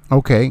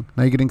 Okay,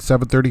 now you're getting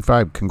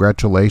 $7.35.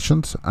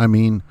 Congratulations. I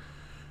mean,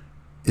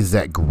 is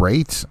that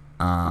great?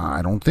 I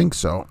don't think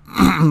so.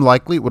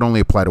 Likely it would only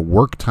apply to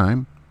work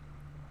time.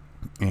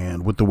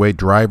 And with the way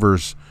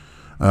drivers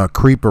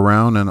creep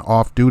around and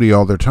off duty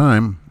all their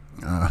time,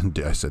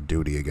 I said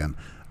duty again.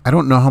 I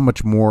don't know how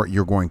much more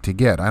you're going to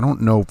get. I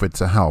don't know if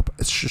it's a help.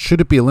 Should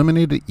it be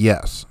eliminated?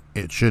 Yes,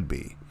 it should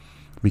be.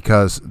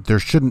 Because there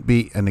shouldn't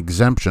be an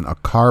exemption, a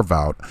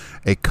carve-out,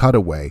 a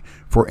cutaway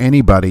for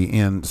anybody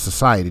in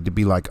society to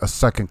be like a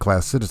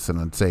second-class citizen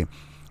and say,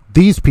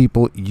 these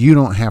people, you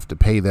don't have to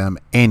pay them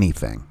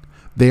anything.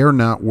 They're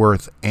not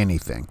worth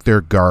anything.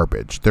 They're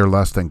garbage. They're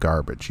less than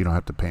garbage. You don't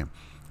have to pay them.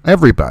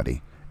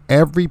 Everybody,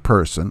 every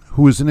person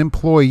who is an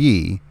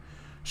employee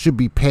should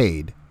be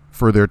paid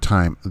for their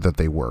time that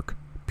they work,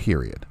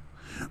 period.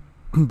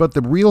 But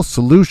the real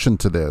solution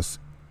to this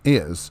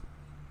is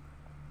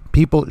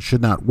people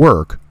should not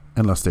work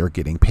unless they're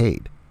getting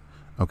paid.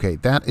 Okay,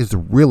 that is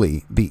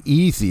really the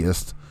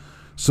easiest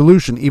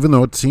solution, even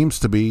though it seems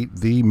to be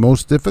the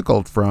most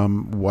difficult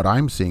from what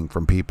I'm seeing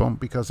from people,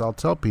 because I'll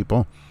tell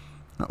people,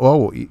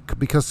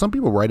 because some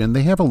people write in,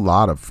 they have a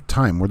lot of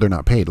time where they're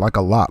not paid, like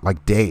a lot,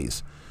 like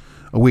days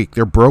a week.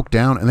 They're broke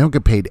down and they don't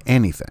get paid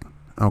anything.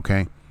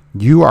 Okay,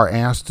 you are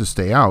asked to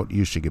stay out,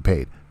 you should get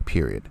paid,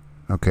 period.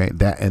 Okay,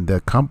 and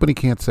the company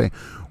can't say,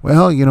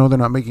 well, they're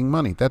not making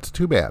money. That's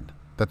too bad.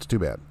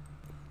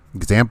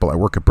 Example, I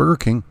work at Burger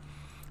King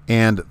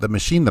and the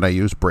machine that I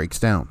use breaks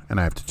down and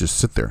I have to just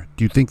sit there.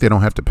 Do you think they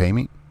don't have to pay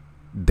me?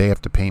 They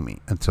have to pay me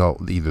until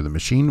either the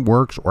machine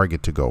works or I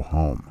get to go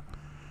home.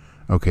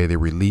 Okay, they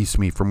release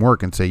me from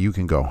work and say, you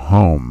can go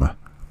home.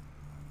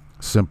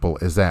 Simple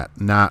as that.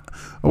 Not,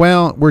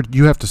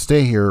 you have to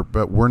stay here,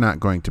 but we're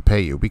not going to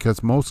pay you,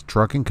 because most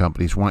trucking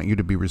companies want you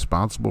to be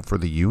responsible for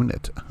the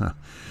unit.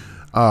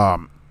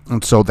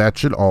 And so that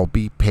should all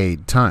be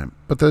paid time.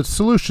 But the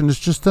solution is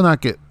just to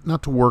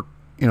not to work,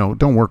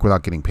 don't work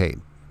without getting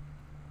paid.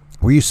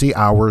 Where you see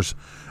hours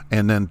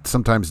and then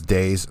sometimes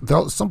days.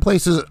 Some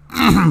places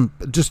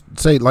just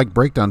say, like,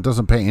 breakdown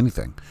doesn't pay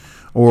anything.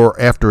 Or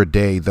after a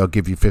day, they'll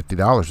give you $50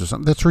 or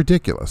something. That's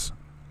ridiculous.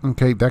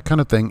 Okay, that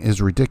kind of thing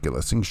is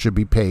ridiculous. And you should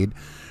be paid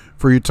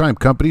for your time.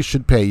 Companies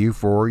should pay you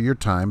for your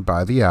time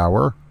by the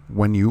hour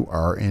when you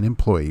are an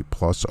employee,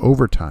 plus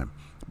overtime.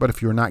 But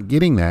if you're not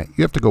getting that,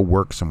 you have to go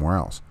work somewhere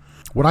else.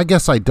 What I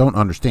guess I don't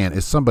understand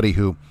is somebody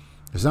who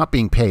is not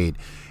being paid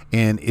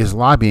and is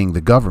lobbying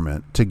the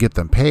government to get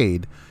them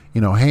paid.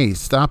 Hey,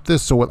 stop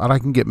this so that I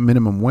can get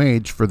minimum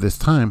wage for this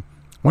time.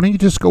 Why don't you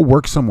just go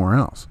work somewhere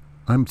else?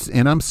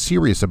 I'm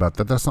serious about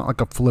that. That's not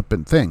like a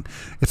flippant thing.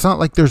 It's not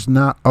like there's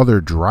not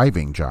other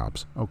driving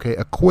jobs. Okay,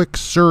 a quick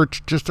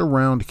search just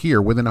around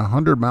here within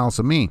 100 miles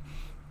of me,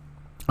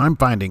 I'm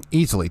finding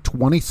easily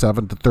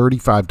 $27 to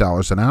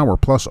 $35 an hour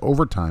plus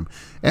overtime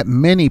at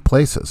many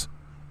places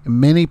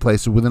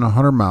within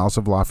 100 miles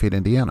of Lafayette,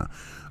 Indiana.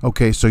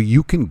 Okay, so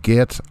you can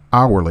get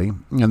hourly,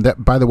 and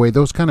that, by the way,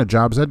 those kind of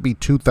jobs, that'd be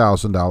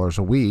 $2,000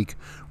 a week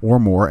or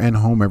more, and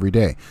home every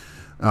day.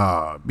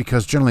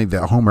 Because generally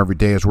the home every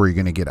day is where you're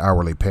going to get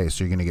hourly pay,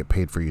 so you're going to get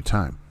paid for your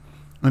time.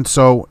 And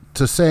so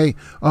to say,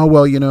 oh,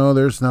 well,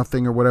 there's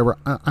nothing or whatever,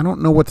 I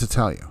don't know what to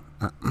tell you.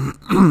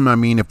 I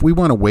mean, if we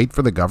want to wait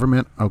for the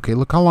government, okay,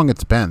 look how long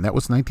it's been. That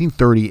was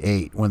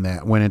 1938 when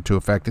that went into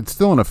effect. It's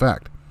still in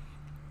effect.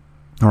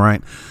 All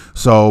right.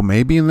 So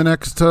maybe in the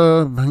next,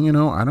 I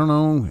don't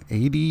know,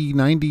 80,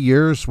 90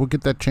 years, we'll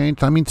get that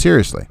changed. I mean,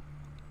 seriously.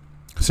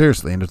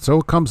 And so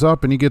it comes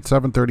up and you get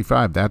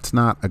 $7.35. That's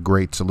not a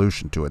great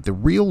solution to it. The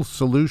real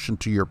solution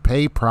to your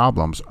pay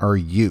problems are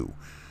you.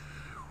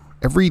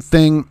 Every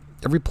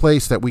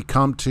place that we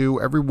come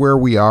to, everywhere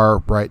we are,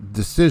 right,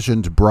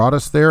 decisions brought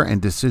us there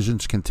and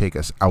decisions can take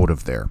us out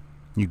of there.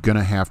 You're going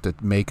to have to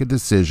make a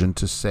decision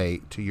to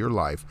say to your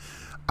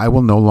life, I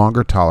will no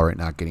longer tolerate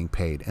not getting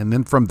paid. And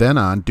then from then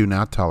on, do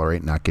not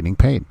tolerate not getting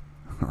paid.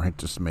 All right,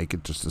 just make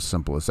it just as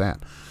simple as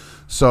that.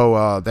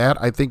 So that,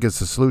 I think, is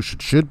the solution.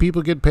 Should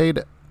people get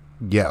paid?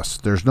 Yes.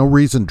 There's no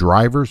reason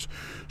drivers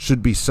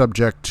should be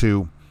subject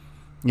to,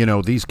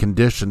 these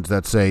conditions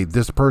that say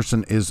this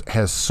person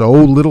has so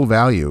little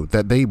value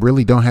that they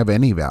really don't have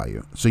any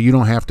value. So you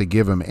don't have to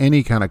give them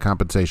any kind of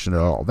compensation at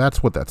all.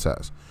 That's what that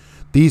says.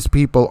 These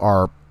people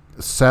are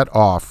set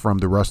off from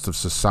the rest of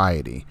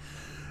society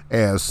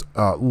as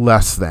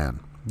less than.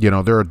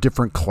 They're a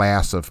different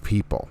class of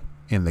people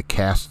in the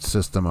caste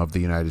system of the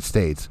United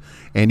States,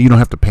 and you don't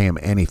have to pay them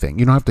anything.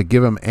 You don't have to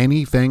give them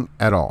anything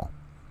at all.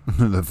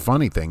 The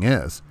funny thing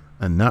is,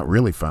 and not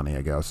really funny,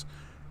 I guess,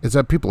 is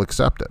that people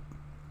accept it.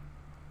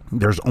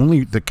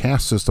 The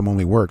caste system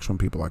only works when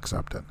people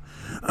accept it.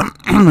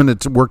 And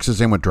it works the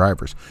same with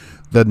drivers.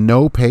 The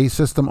no pay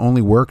system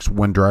only works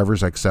when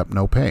drivers accept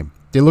no pay.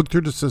 They look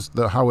through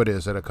how it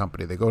is at a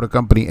company. They go to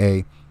company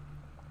A.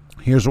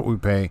 Here's what we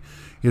pay.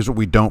 Here's what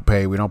we don't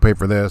pay. We don't pay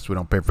for this. We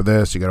don't pay for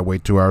this. You got to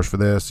wait 2 hours for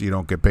this. You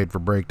don't get paid for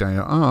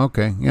breakdown. Oh,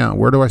 okay. Yeah.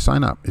 Where do I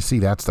sign up? You see,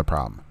 that's the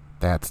problem.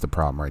 That's the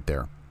problem right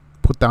there.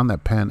 Put down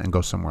that pen and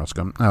go somewhere else.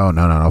 Go, oh,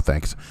 no,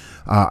 thanks.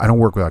 I don't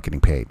work without getting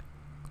paid.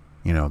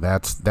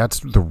 That's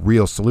the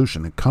real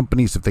solution. And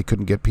companies, if they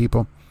couldn't get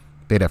people,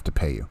 they'd have to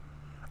pay you.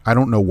 I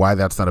don't know why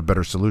that's not a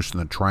better solution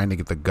than trying to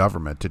get the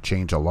government to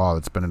change a law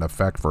that's been in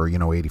effect for,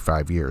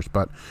 85 years.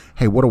 But,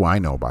 hey, what do I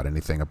know about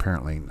anything?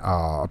 Apparently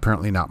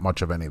not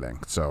much of anything.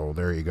 So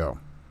there you go.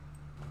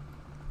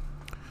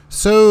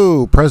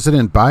 So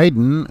President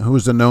Biden,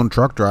 who's a known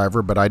truck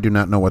driver, but I do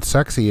not know what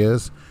sex he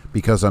is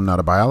because I'm not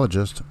a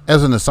biologist.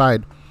 As an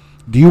aside,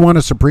 do you want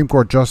a Supreme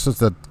Court justice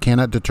that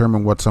cannot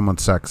determine what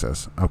someone's sex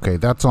is? Okay,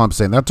 that's all I'm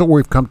saying. That's what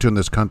we've come to in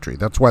this country.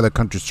 That's why the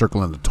country's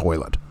circling the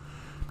toilet.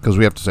 Because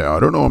we have to say,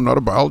 I don't know, I'm not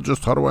a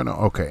biologist, how do I know?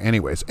 Okay,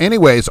 anyways,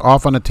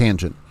 off on a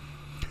tangent.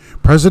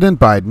 President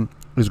Biden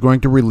is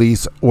going to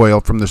release oil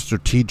from the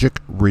Strategic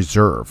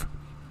Reserve.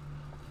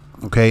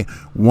 Okay,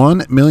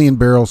 1 million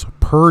barrels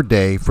per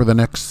day for the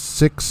next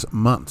 6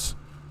 months.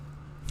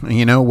 And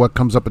you know what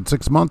comes up in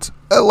 6 months?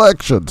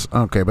 Elections.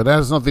 Okay, but that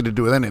has nothing to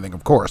do with anything,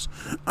 of course.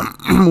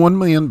 1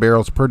 million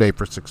barrels per day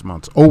for 6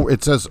 months. Oh,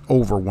 it says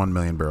over 1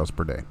 million barrels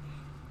per day.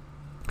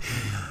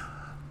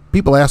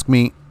 People ask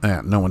me,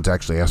 no one's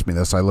actually asked me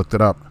this, I looked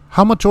it up.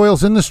 How much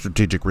oil's in the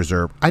Strategic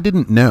Reserve? I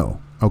didn't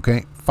know,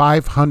 okay?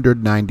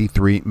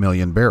 593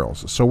 million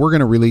barrels. So we're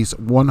going to release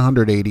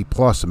 180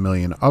 plus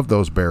million of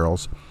those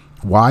barrels.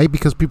 Why?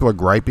 Because people are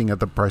griping at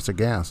the price of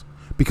gas.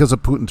 Because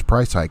of Putin's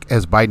price hike,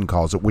 as Biden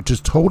calls it, which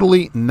is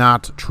totally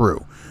not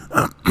true.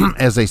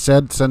 As they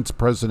said, since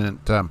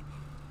Putin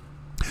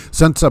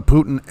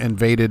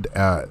invaded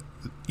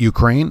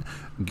Ukraine,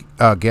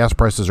 gas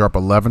prices are up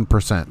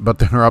 11%, but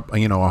they're up,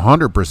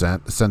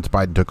 100% since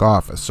Biden took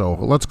office. So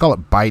let's call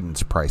it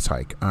Biden's price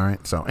hike. All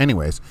right. So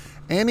anyways,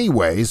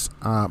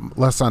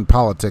 less on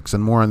politics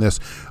and more on this.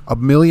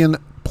 1 million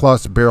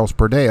plus barrels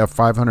per day of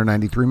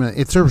 593 million.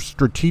 It's a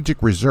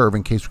strategic reserve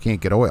in case we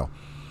can't get oil.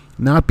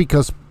 Not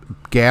because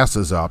gas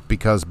is up,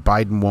 because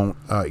Biden won't,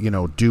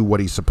 do what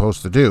he's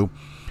supposed to do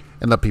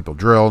and let people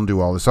drill and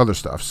do all this other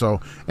stuff. So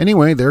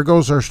anyway, there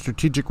goes our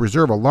strategic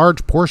reserve, a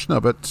large portion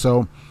of it.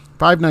 So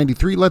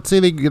 593, let's say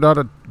they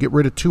get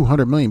rid of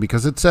 200 million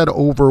because it said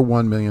over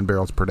 1 million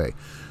barrels per day.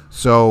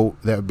 So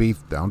that would be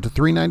down to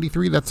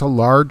 393. That's a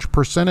large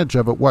percentage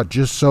of it. What?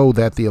 Just so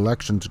that the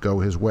elections go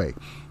his way.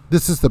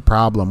 This is the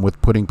problem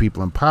with putting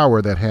people in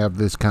power that have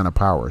this kind of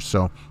power.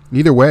 So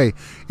either way,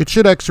 it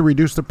should actually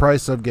reduce the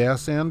price of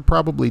gas and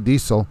probably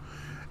diesel.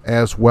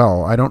 as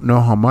well. I don't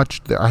know how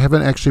much. I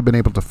haven't actually been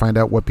able to find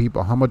out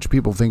how much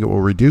people think it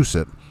will reduce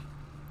it.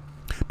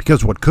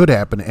 Because what could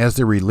happen as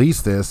they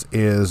release this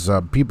is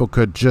people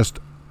could just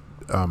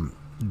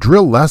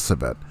drill less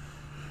of it,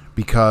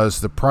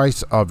 because the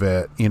price of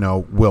it,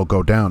 will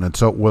go down, and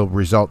so it will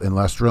result in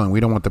less drilling. We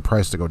don't want the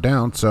price to go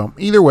down. So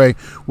either way,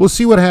 we'll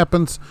see what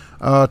happens.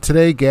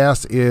 Today,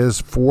 gas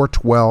is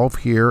 $4.12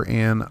 here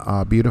in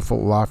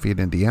beautiful Lafayette,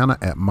 Indiana,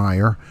 at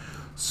Meijer.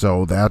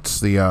 So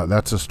that's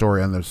a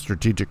story on the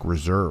strategic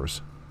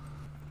reserves.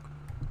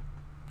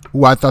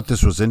 Ooh, I thought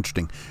this was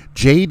interesting.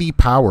 J.D.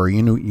 Power,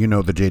 you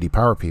know the J.D.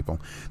 Power people.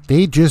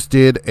 They just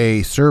did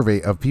a survey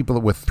of people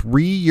with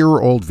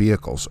 3-year-old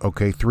vehicles.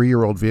 Okay,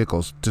 3-year-old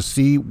vehicles, to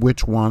see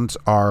which ones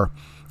are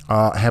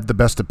have the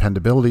best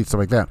dependability, stuff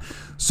like that.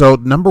 So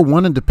number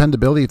one in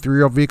dependability of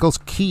 3-year-old vehicles,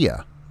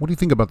 Kia. What do you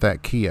think about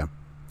that, Kia?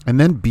 And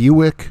then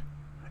Buick,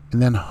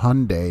 and then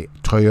Hyundai,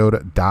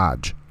 Toyota,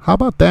 Dodge. How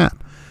about that?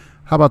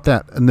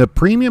 In the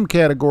premium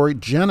category,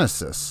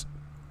 Genesis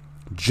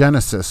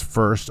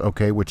first,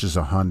 okay, which is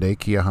a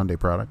Kia Hyundai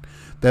product.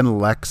 Then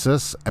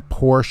Lexus, a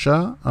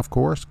Porsche, of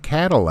course,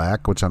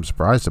 Cadillac, which I'm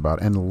surprised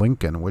about, and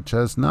Lincoln, which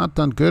has not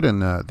done good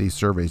in these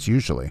surveys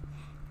usually.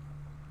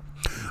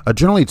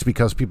 Generally, it's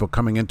because people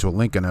coming into a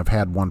Lincoln have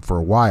had one for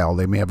a while.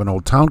 They may have an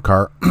old town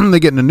car, they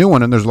get in a new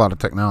one, and there's a lot of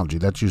technology.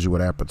 That's usually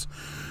what happens.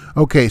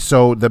 Okay,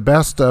 so the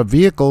best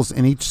vehicles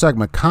in each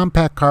segment.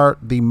 Compact car,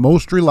 the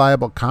most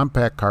reliable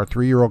compact car,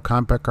 3-year-old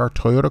compact car,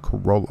 Toyota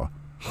Corolla.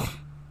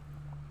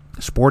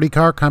 Sporty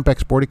car,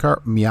 compact sporty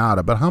car,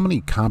 Miata. But how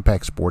many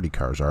compact sporty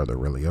cars are there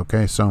really?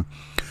 Okay, so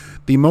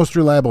the most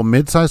reliable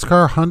midsize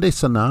car, Hyundai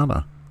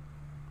Sonata.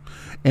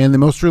 And the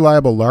most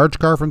reliable large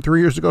car from 3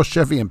 years ago,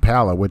 Chevy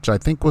Impala, which I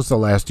think was the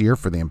last year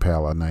for the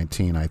Impala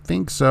 19. I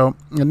think so.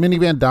 And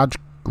minivan, Dodge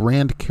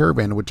Grand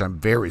Caravan, which I'm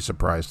very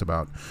surprised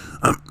about.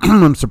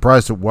 I'm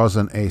surprised it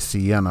wasn't a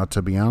Sienna,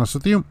 to be honest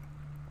with you.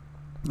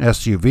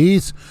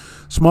 SUVs,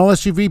 small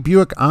SUV,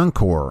 Buick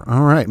Encore.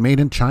 All right,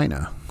 made in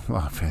China.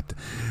 Love it.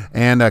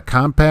 And a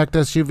compact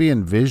SUV,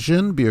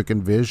 Envision, Buick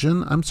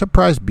Envision. I'm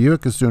surprised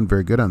Buick is doing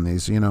very good on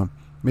these.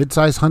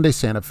 Midsize Hyundai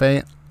Santa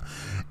Fe.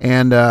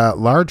 And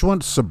large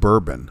one,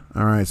 Suburban.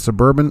 All right,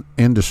 Suburban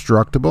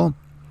Indestructible.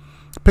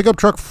 Pickup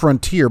truck,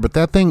 Frontier. But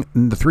that thing,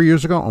 3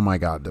 years ago, oh my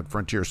God, the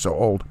Frontier is so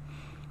old.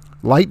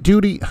 Light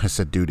duty, I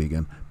said duty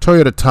again.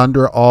 Toyota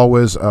Tundra,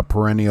 always a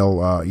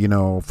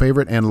perennial,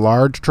 favorite. And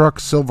large truck,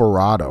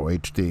 Silverado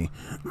HD.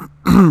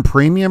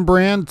 Premium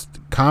brand,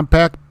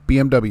 compact,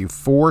 BMW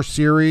 4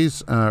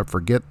 Series,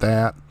 forget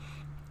that.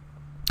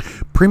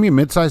 Premium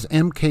midsize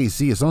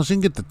MKZ, as long as you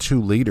can get the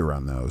 2-liter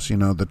on those. The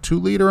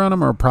 2-liter on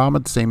them are a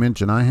problem, the same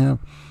engine I have.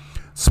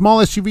 Small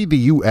SUV,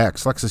 the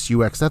UX, Lexus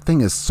UX, that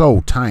thing is so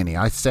tiny.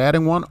 I sat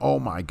in one, oh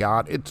my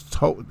God,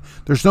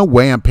 there's no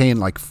way I'm paying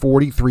like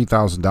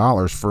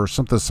 $43,000 for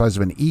something the size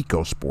of an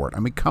EcoSport. I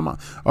mean, come on.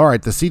 All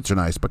right, the seats are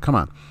nice, but come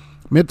on.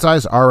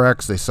 Midsize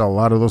RX, they sell a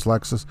lot of those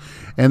Lexus.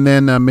 And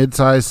then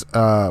midsize,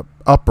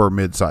 upper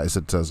midsize,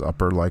 it says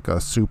upper, like a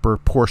super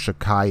Porsche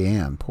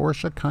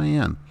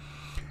Cayenne.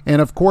 And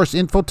of course,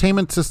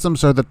 infotainment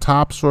systems are the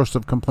top source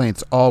of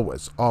complaints,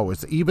 always.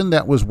 Even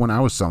that was when I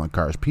was selling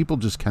cars. People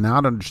just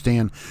cannot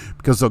understand,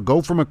 because they'll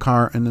go from a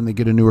car and then they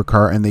get a newer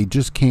car and they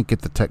just can't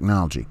get the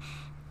technology.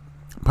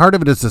 Part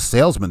of it is the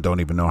salesmen don't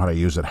even know how to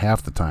use it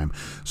half the time.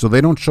 So they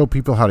don't show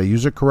people how to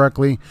use it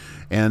correctly.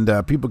 And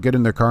people get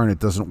in their car and it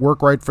doesn't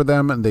work right for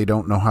them. And they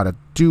don't know how to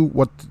do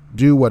what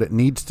it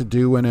needs to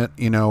do in it,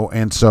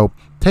 And so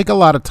take a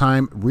lot of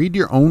time. Read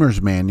your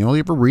owner's manual. You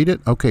ever read it?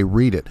 Okay,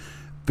 read it.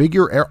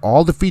 Figure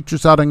all the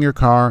features out on your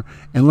car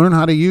and learn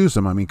how to use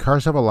them. I mean,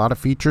 cars have a lot of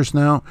features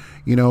now,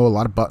 a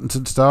lot of buttons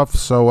and stuff.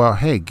 So,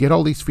 hey, get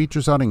all these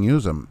features out and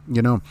use them.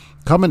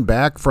 Coming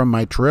back from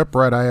my trip,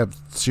 right, I have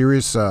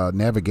serious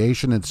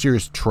navigation and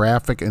serious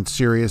traffic and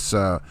serious,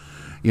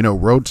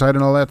 roadside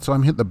and all that. So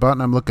I'm hitting the button.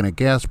 I'm looking at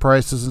gas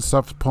prices and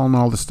stuff, pulling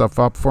all this stuff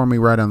up for me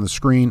right on the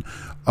screen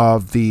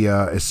of the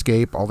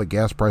Escape, all the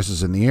gas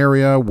prices in the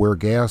area, where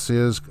gas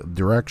is,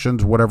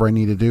 directions, whatever I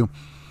need to do.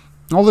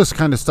 All this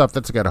kind of stuff,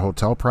 that's got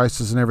hotel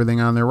prices and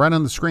everything on there right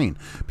on the screen.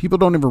 People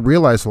don't even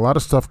realize a lot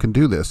of stuff can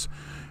do this,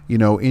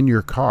 in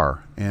your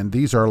car. And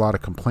these are a lot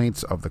of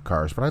complaints of the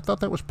cars. But I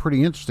thought that was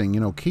pretty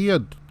interesting.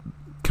 Kia,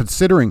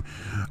 considering,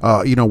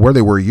 where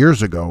they were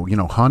years ago,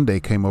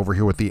 Hyundai came over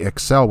here with the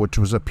Excel, which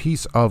was a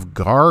piece of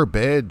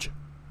garbage.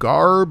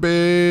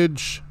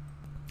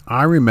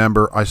 I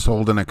remember I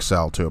sold an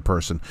Excel to a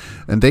person,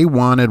 and they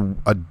wanted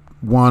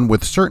one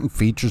with certain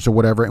features or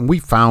whatever, and we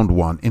found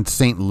one in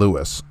St.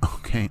 Louis.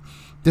 Okay,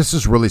 this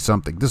is really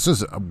something. This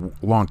is a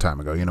long time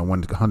ago,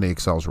 when Hyundai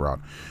Excels were out.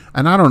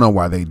 And I don't know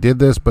why they did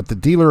this, but the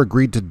dealer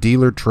agreed to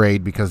dealer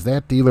trade because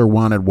that dealer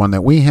wanted one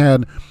that we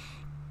had.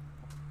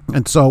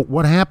 And so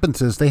what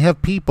happens is they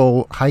have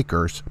people,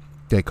 hikers,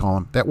 they call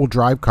them, that will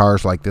drive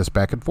cars like this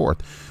back and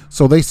forth.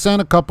 So they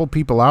sent a couple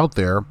people out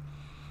there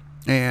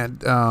and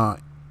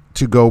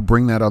to go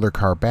bring that other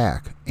car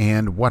back.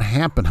 And what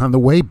happened on the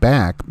way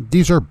back,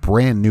 these are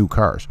brand new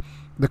cars.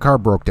 The car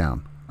broke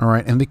down. All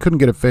right, and they couldn't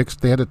get it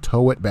fixed. They had to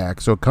tow it back,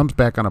 so it comes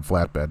back on a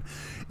flatbed.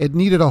 It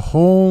needed a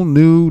whole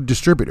new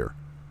distributor.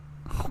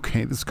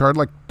 Okay, this car had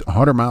like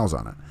 100 miles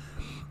on it.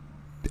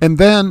 And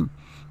then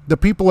the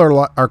people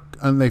are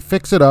and they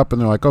fix it up,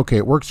 and they're like, okay,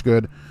 it works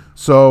good.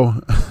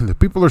 So the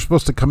people are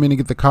supposed to come in and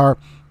get the car.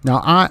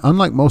 Now,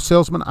 unlike most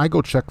salesmen, I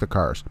go check the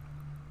cars.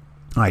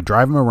 I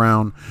drive them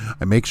around.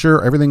 I make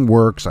sure everything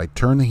works. I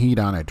turn the heat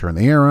on. I turn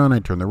the air on. I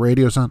turn the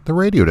radios on. The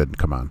radio didn't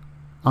come on.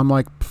 I'm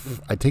like,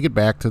 I take it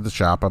back to the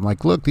shop. I'm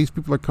like, look, these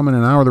people are coming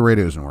in an hour. The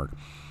radio doesn't work.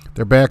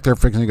 They're back there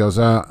fixing. He goes,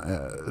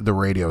 the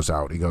radio's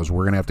out. He goes,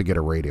 we're going to have to get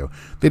a radio.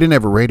 They didn't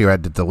have a radio. I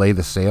had to delay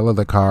the sale of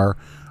the car.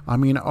 I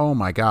mean, oh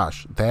my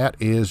gosh, that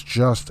is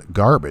just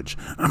garbage.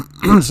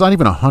 It's not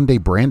even a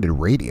Hyundai branded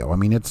radio. I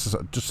mean, it's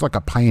just like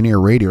a Pioneer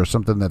radio or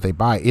something that they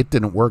buy. It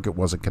didn't work. It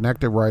wasn't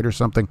connected right or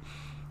something.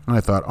 And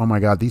I thought, oh my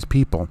God, these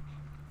people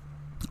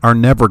are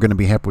never going to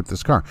be happy with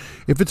this car.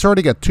 If it's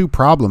already got two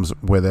problems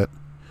with it,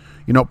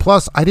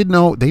 plus I didn't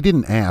know, they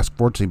didn't ask,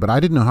 fortunately, but I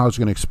didn't know how I was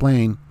going to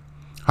explain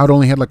how it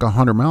only had like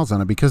 100 miles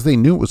on it because they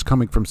knew it was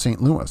coming from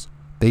St. Louis.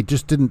 They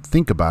just didn't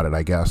think about it,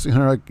 I guess.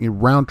 Like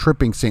round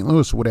tripping St.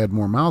 Louis would add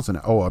more miles in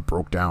it. Oh, it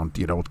broke down,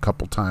 a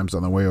couple times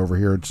on the way over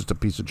here. It's just a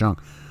piece of junk.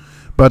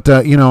 But, for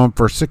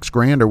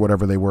 $6,000 or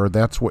whatever they were,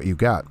 that's what you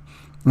got.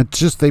 It's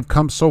just they've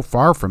come so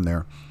far from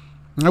there.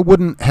 I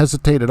wouldn't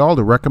hesitate at all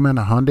to recommend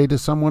a Hyundai to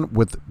someone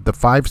with the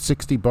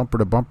 560 bumper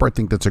to bumper. I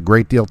think that's a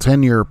great deal.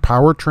 10-year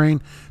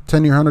powertrain,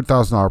 10-year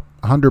 $100,000,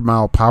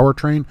 100-mile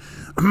powertrain.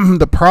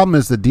 The problem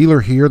is the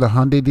dealer here, the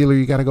Hyundai dealer,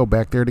 you got to go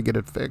back there to get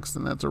it fixed,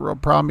 and that's a real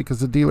problem because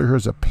the dealer here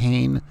is a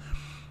pain.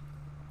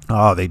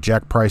 Oh, they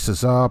jack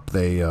prices up.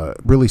 They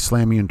really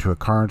slam you into a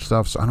car and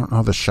stuff, so I don't know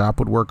how the shop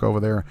would work over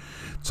there.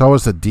 It's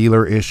always a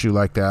dealer issue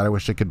like that. I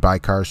wish I could buy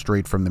cars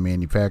straight from the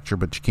manufacturer,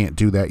 but you can't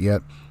do that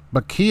yet.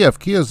 But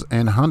Kia's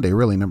and Hyundai,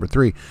 really, number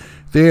 3,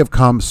 they have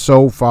come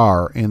so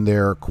far in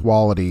their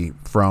quality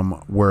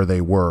from where they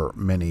were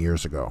many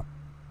years ago.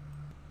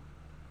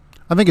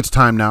 I think it's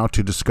time now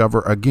to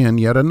discover again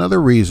yet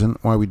another reason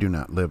why we do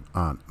not live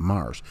on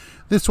Mars.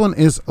 This one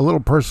is a little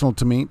personal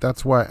to me.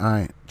 That's why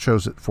I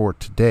chose it for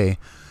today.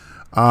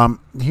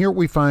 Here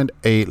we find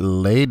a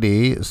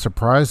lady,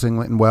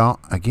 surprisingly,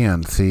 well,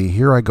 again, see,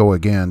 here I go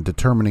again,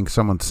 determining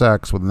someone's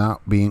sex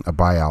without being a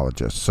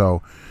biologist.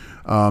 So,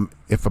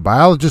 if a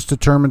biologist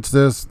determines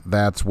this,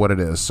 that's what it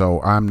is.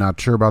 So I'm not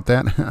sure about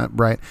that,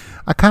 right?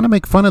 I kind of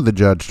make fun of the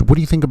judge. What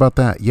do you think about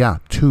that? Yeah,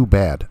 too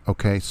bad.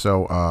 Okay,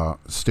 so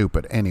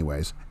stupid.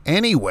 Anyways,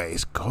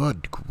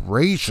 good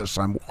gracious,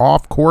 I'm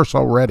off course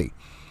already.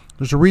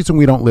 There's a reason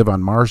we don't live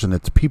on Mars, and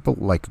it's people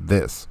like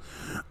this.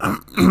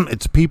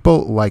 It's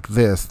people like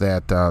this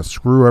that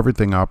screw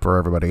everything up for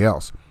everybody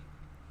else.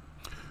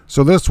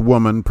 So this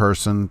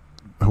person,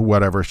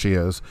 whatever she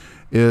is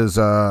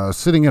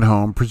sitting at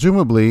home,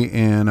 presumably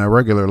in a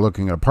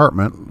regular-looking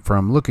apartment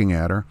from looking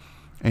at her,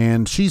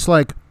 and she's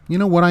like, you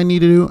know what I need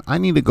to do? I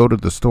need to go to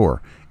the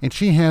store. And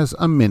she has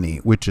a Mini,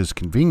 which is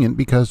convenient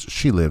because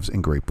she lives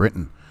in Great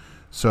Britain.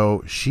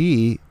 So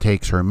she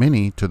takes her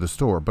Mini to the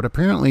store. But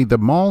apparently the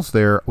malls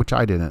there, which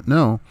I didn't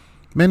know,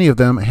 many of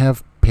them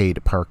have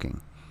paid parking.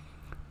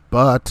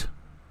 But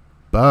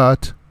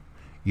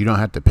you don't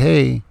have to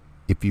pay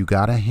if you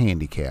got a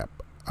handicap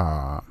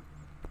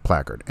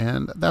placard.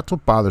 And that's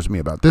what bothers me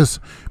about this,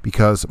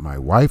 because my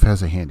wife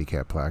has a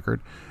handicap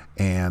placard,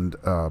 and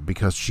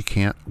because she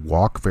can't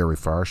walk very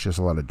far, she has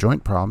a lot of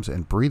joint problems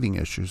and breathing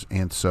issues,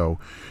 and so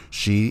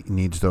she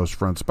needs those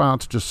front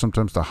spots just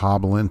sometimes to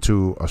hobble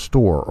into a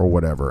store or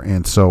whatever.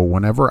 And so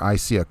whenever I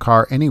see a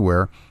car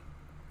anywhere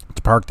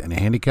it's parked in a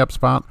handicap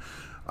spot,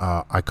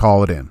 I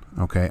call it in.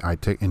 Okay,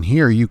 and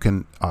here you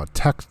can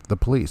text the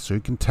police, so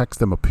you can text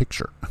them a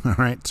picture. All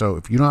right, so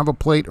if you don't have a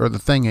plate or the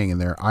thing hanging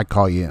there, I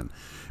call you in,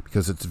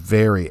 because it's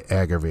very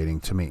aggravating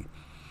to me.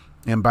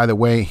 And by the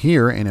way,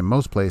 here and in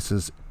most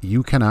places,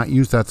 you cannot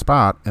use that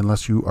spot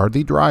unless you are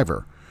the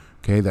driver.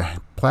 Okay, the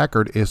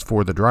placard is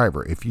for the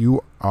driver. If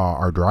you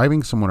are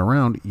driving someone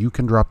around, you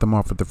can drop them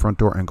off at the front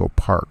door and go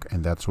park.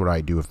 And that's what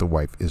I do if the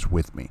wife is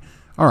with me.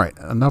 All right,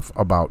 enough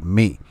about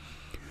me.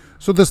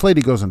 So this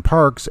lady goes and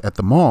parks at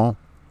the mall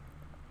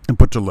and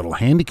puts a little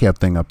handicap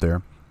thing up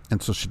there.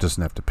 And so she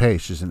doesn't have to pay.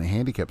 She's in a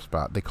handicap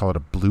spot. They call it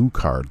a blue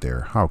card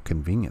there. How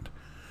convenient.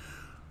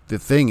 The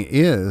thing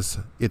is,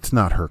 it's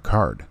not her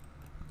card.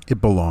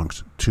 It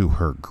belongs to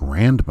her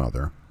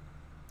grandmother,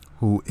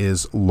 who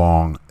is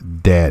long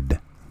dead.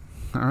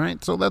 All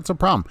right, so that's a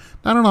problem.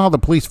 I don't know how the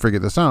police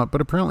figured this out,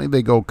 but apparently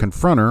they go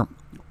confront her,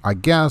 I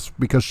guess,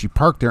 because she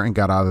parked there and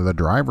got out of the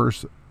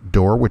driver's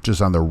door, which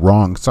is on the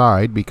wrong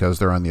side because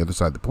they're on the other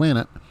side of the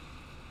planet,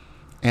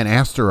 and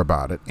asked her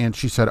about it. And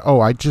she said, oh,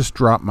 I just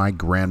dropped my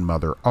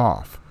grandmother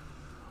off.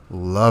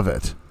 Love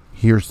it.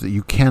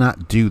 You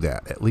cannot do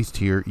that. At least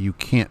here, you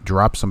can't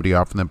drop somebody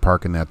off and then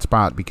park in that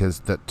spot because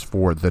that's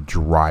for the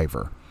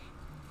driver.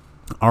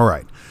 All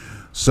right.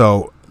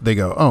 So they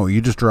go, oh,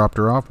 you just dropped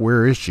her off?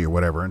 Where is she or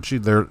whatever? And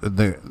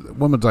the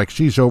woman's like,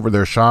 she's over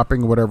there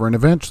shopping or whatever. And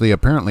eventually,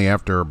 apparently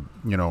after,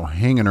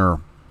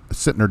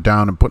 sitting her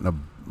down and putting a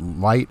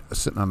light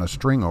sitting on a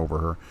string over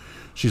her,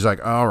 She's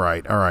like, all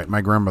right,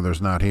 my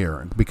grandmother's not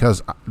here.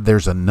 Because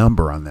there's a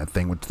number on that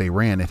thing, which they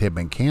ran. It had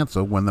been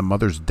canceled when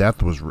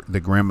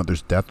the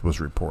grandmother's death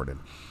was reported.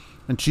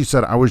 And she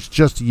said, I was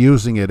just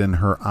using it in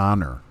her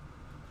honor.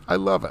 I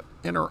love it.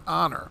 In her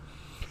honor.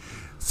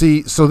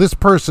 See, so this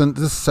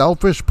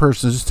selfish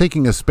person is just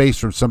taking a space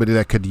from somebody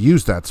that could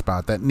use that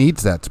spot, that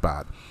needs that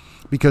spot.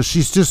 Because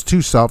she's just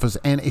too selfish.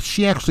 And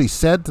she actually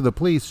said to the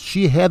police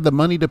she had the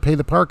money to pay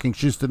the parking.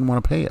 She just didn't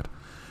want to pay it.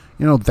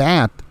 You know,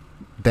 that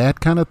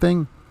kind of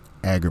thing,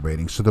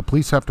 aggravating. So the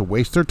police have to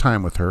waste their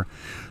time with her.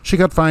 She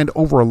got fined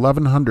over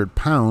 1,100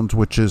 pounds,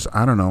 which is,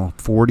 I don't know,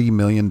 $40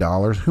 million.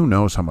 Who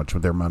knows how much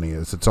their money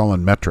is? It's all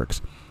in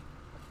metrics.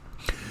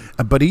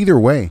 But either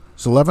way,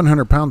 it's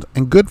 1,100 pounds,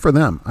 and good for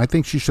them. I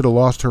think she should have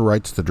lost her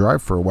rights to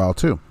drive for a while,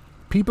 too.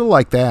 People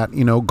like that,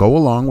 you know, go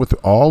along with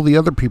all the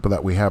other people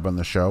that we have on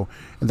the show,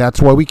 and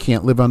that's why we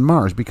can't live on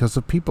Mars, because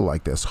of people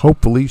like this.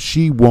 Hopefully,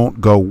 she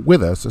won't go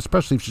with us,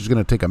 especially if she's going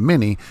to take a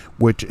Mini,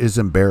 which is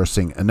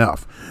embarrassing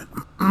enough.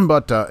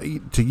 But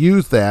to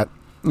use that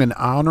in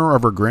honor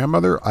of her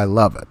grandmother, I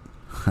love it.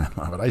 I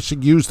love it. I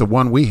should use the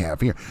one we have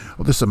here.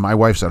 Well, this is my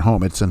wife's at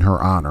home. It's in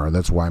her honor.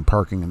 That's why I'm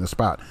parking in the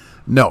spot.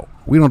 No,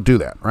 we don't do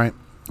that, right?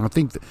 I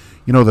think,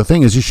 the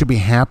thing is you should be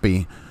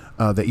happy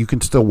that you can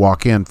still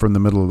walk in from the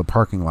middle of the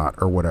parking lot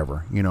or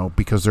whatever,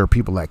 because there are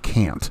people that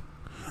can't,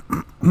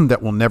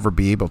 that will never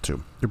be able to.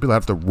 There are people that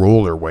have to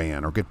roll their way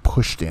in or get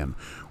pushed in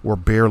or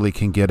barely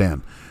can get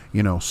in,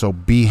 so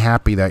be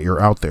happy that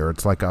you're out there.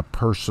 It's like a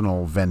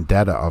personal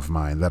vendetta of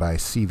mine that I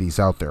see these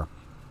out there.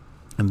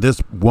 And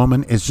this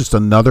woman is just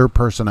another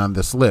person on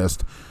this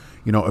list,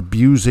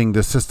 abusing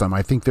the system.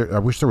 I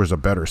wish there was a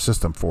better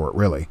system for it,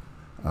 really.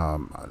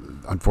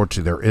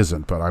 Unfortunately, there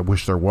isn't, but I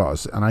wish there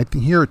was. And I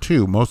think here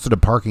too, most of the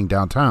parking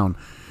downtown,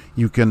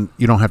 you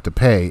don't have to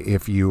pay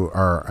if you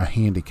are a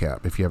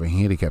handicap. If you have a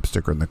handicap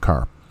sticker in the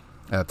car,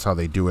 that's how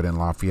they do it in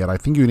Lafayette. I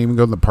think you can even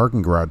go to the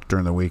parking garage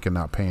during the week and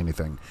not pay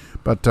anything.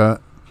 But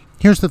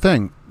here's the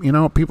thing,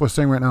 people are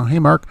saying right now, "Hey,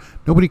 Mark,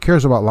 nobody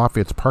cares about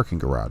Lafayette's parking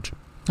garage."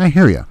 I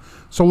hear you.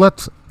 So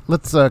let's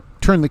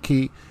turn the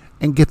key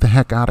and get the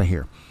heck out of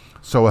here.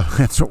 So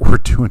that's what we're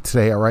doing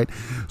today. All right.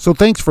 So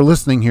thanks for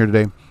listening here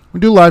today. We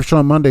do a live show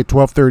on Monday,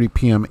 12:30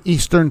 p.m.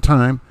 Eastern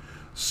Time,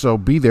 so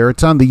be there.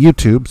 It's on the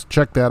YouTubes.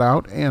 Check that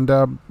out,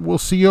 and we'll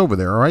see you over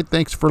there, all right?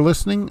 Thanks for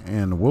listening,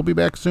 and we'll be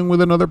back soon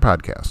with another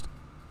podcast.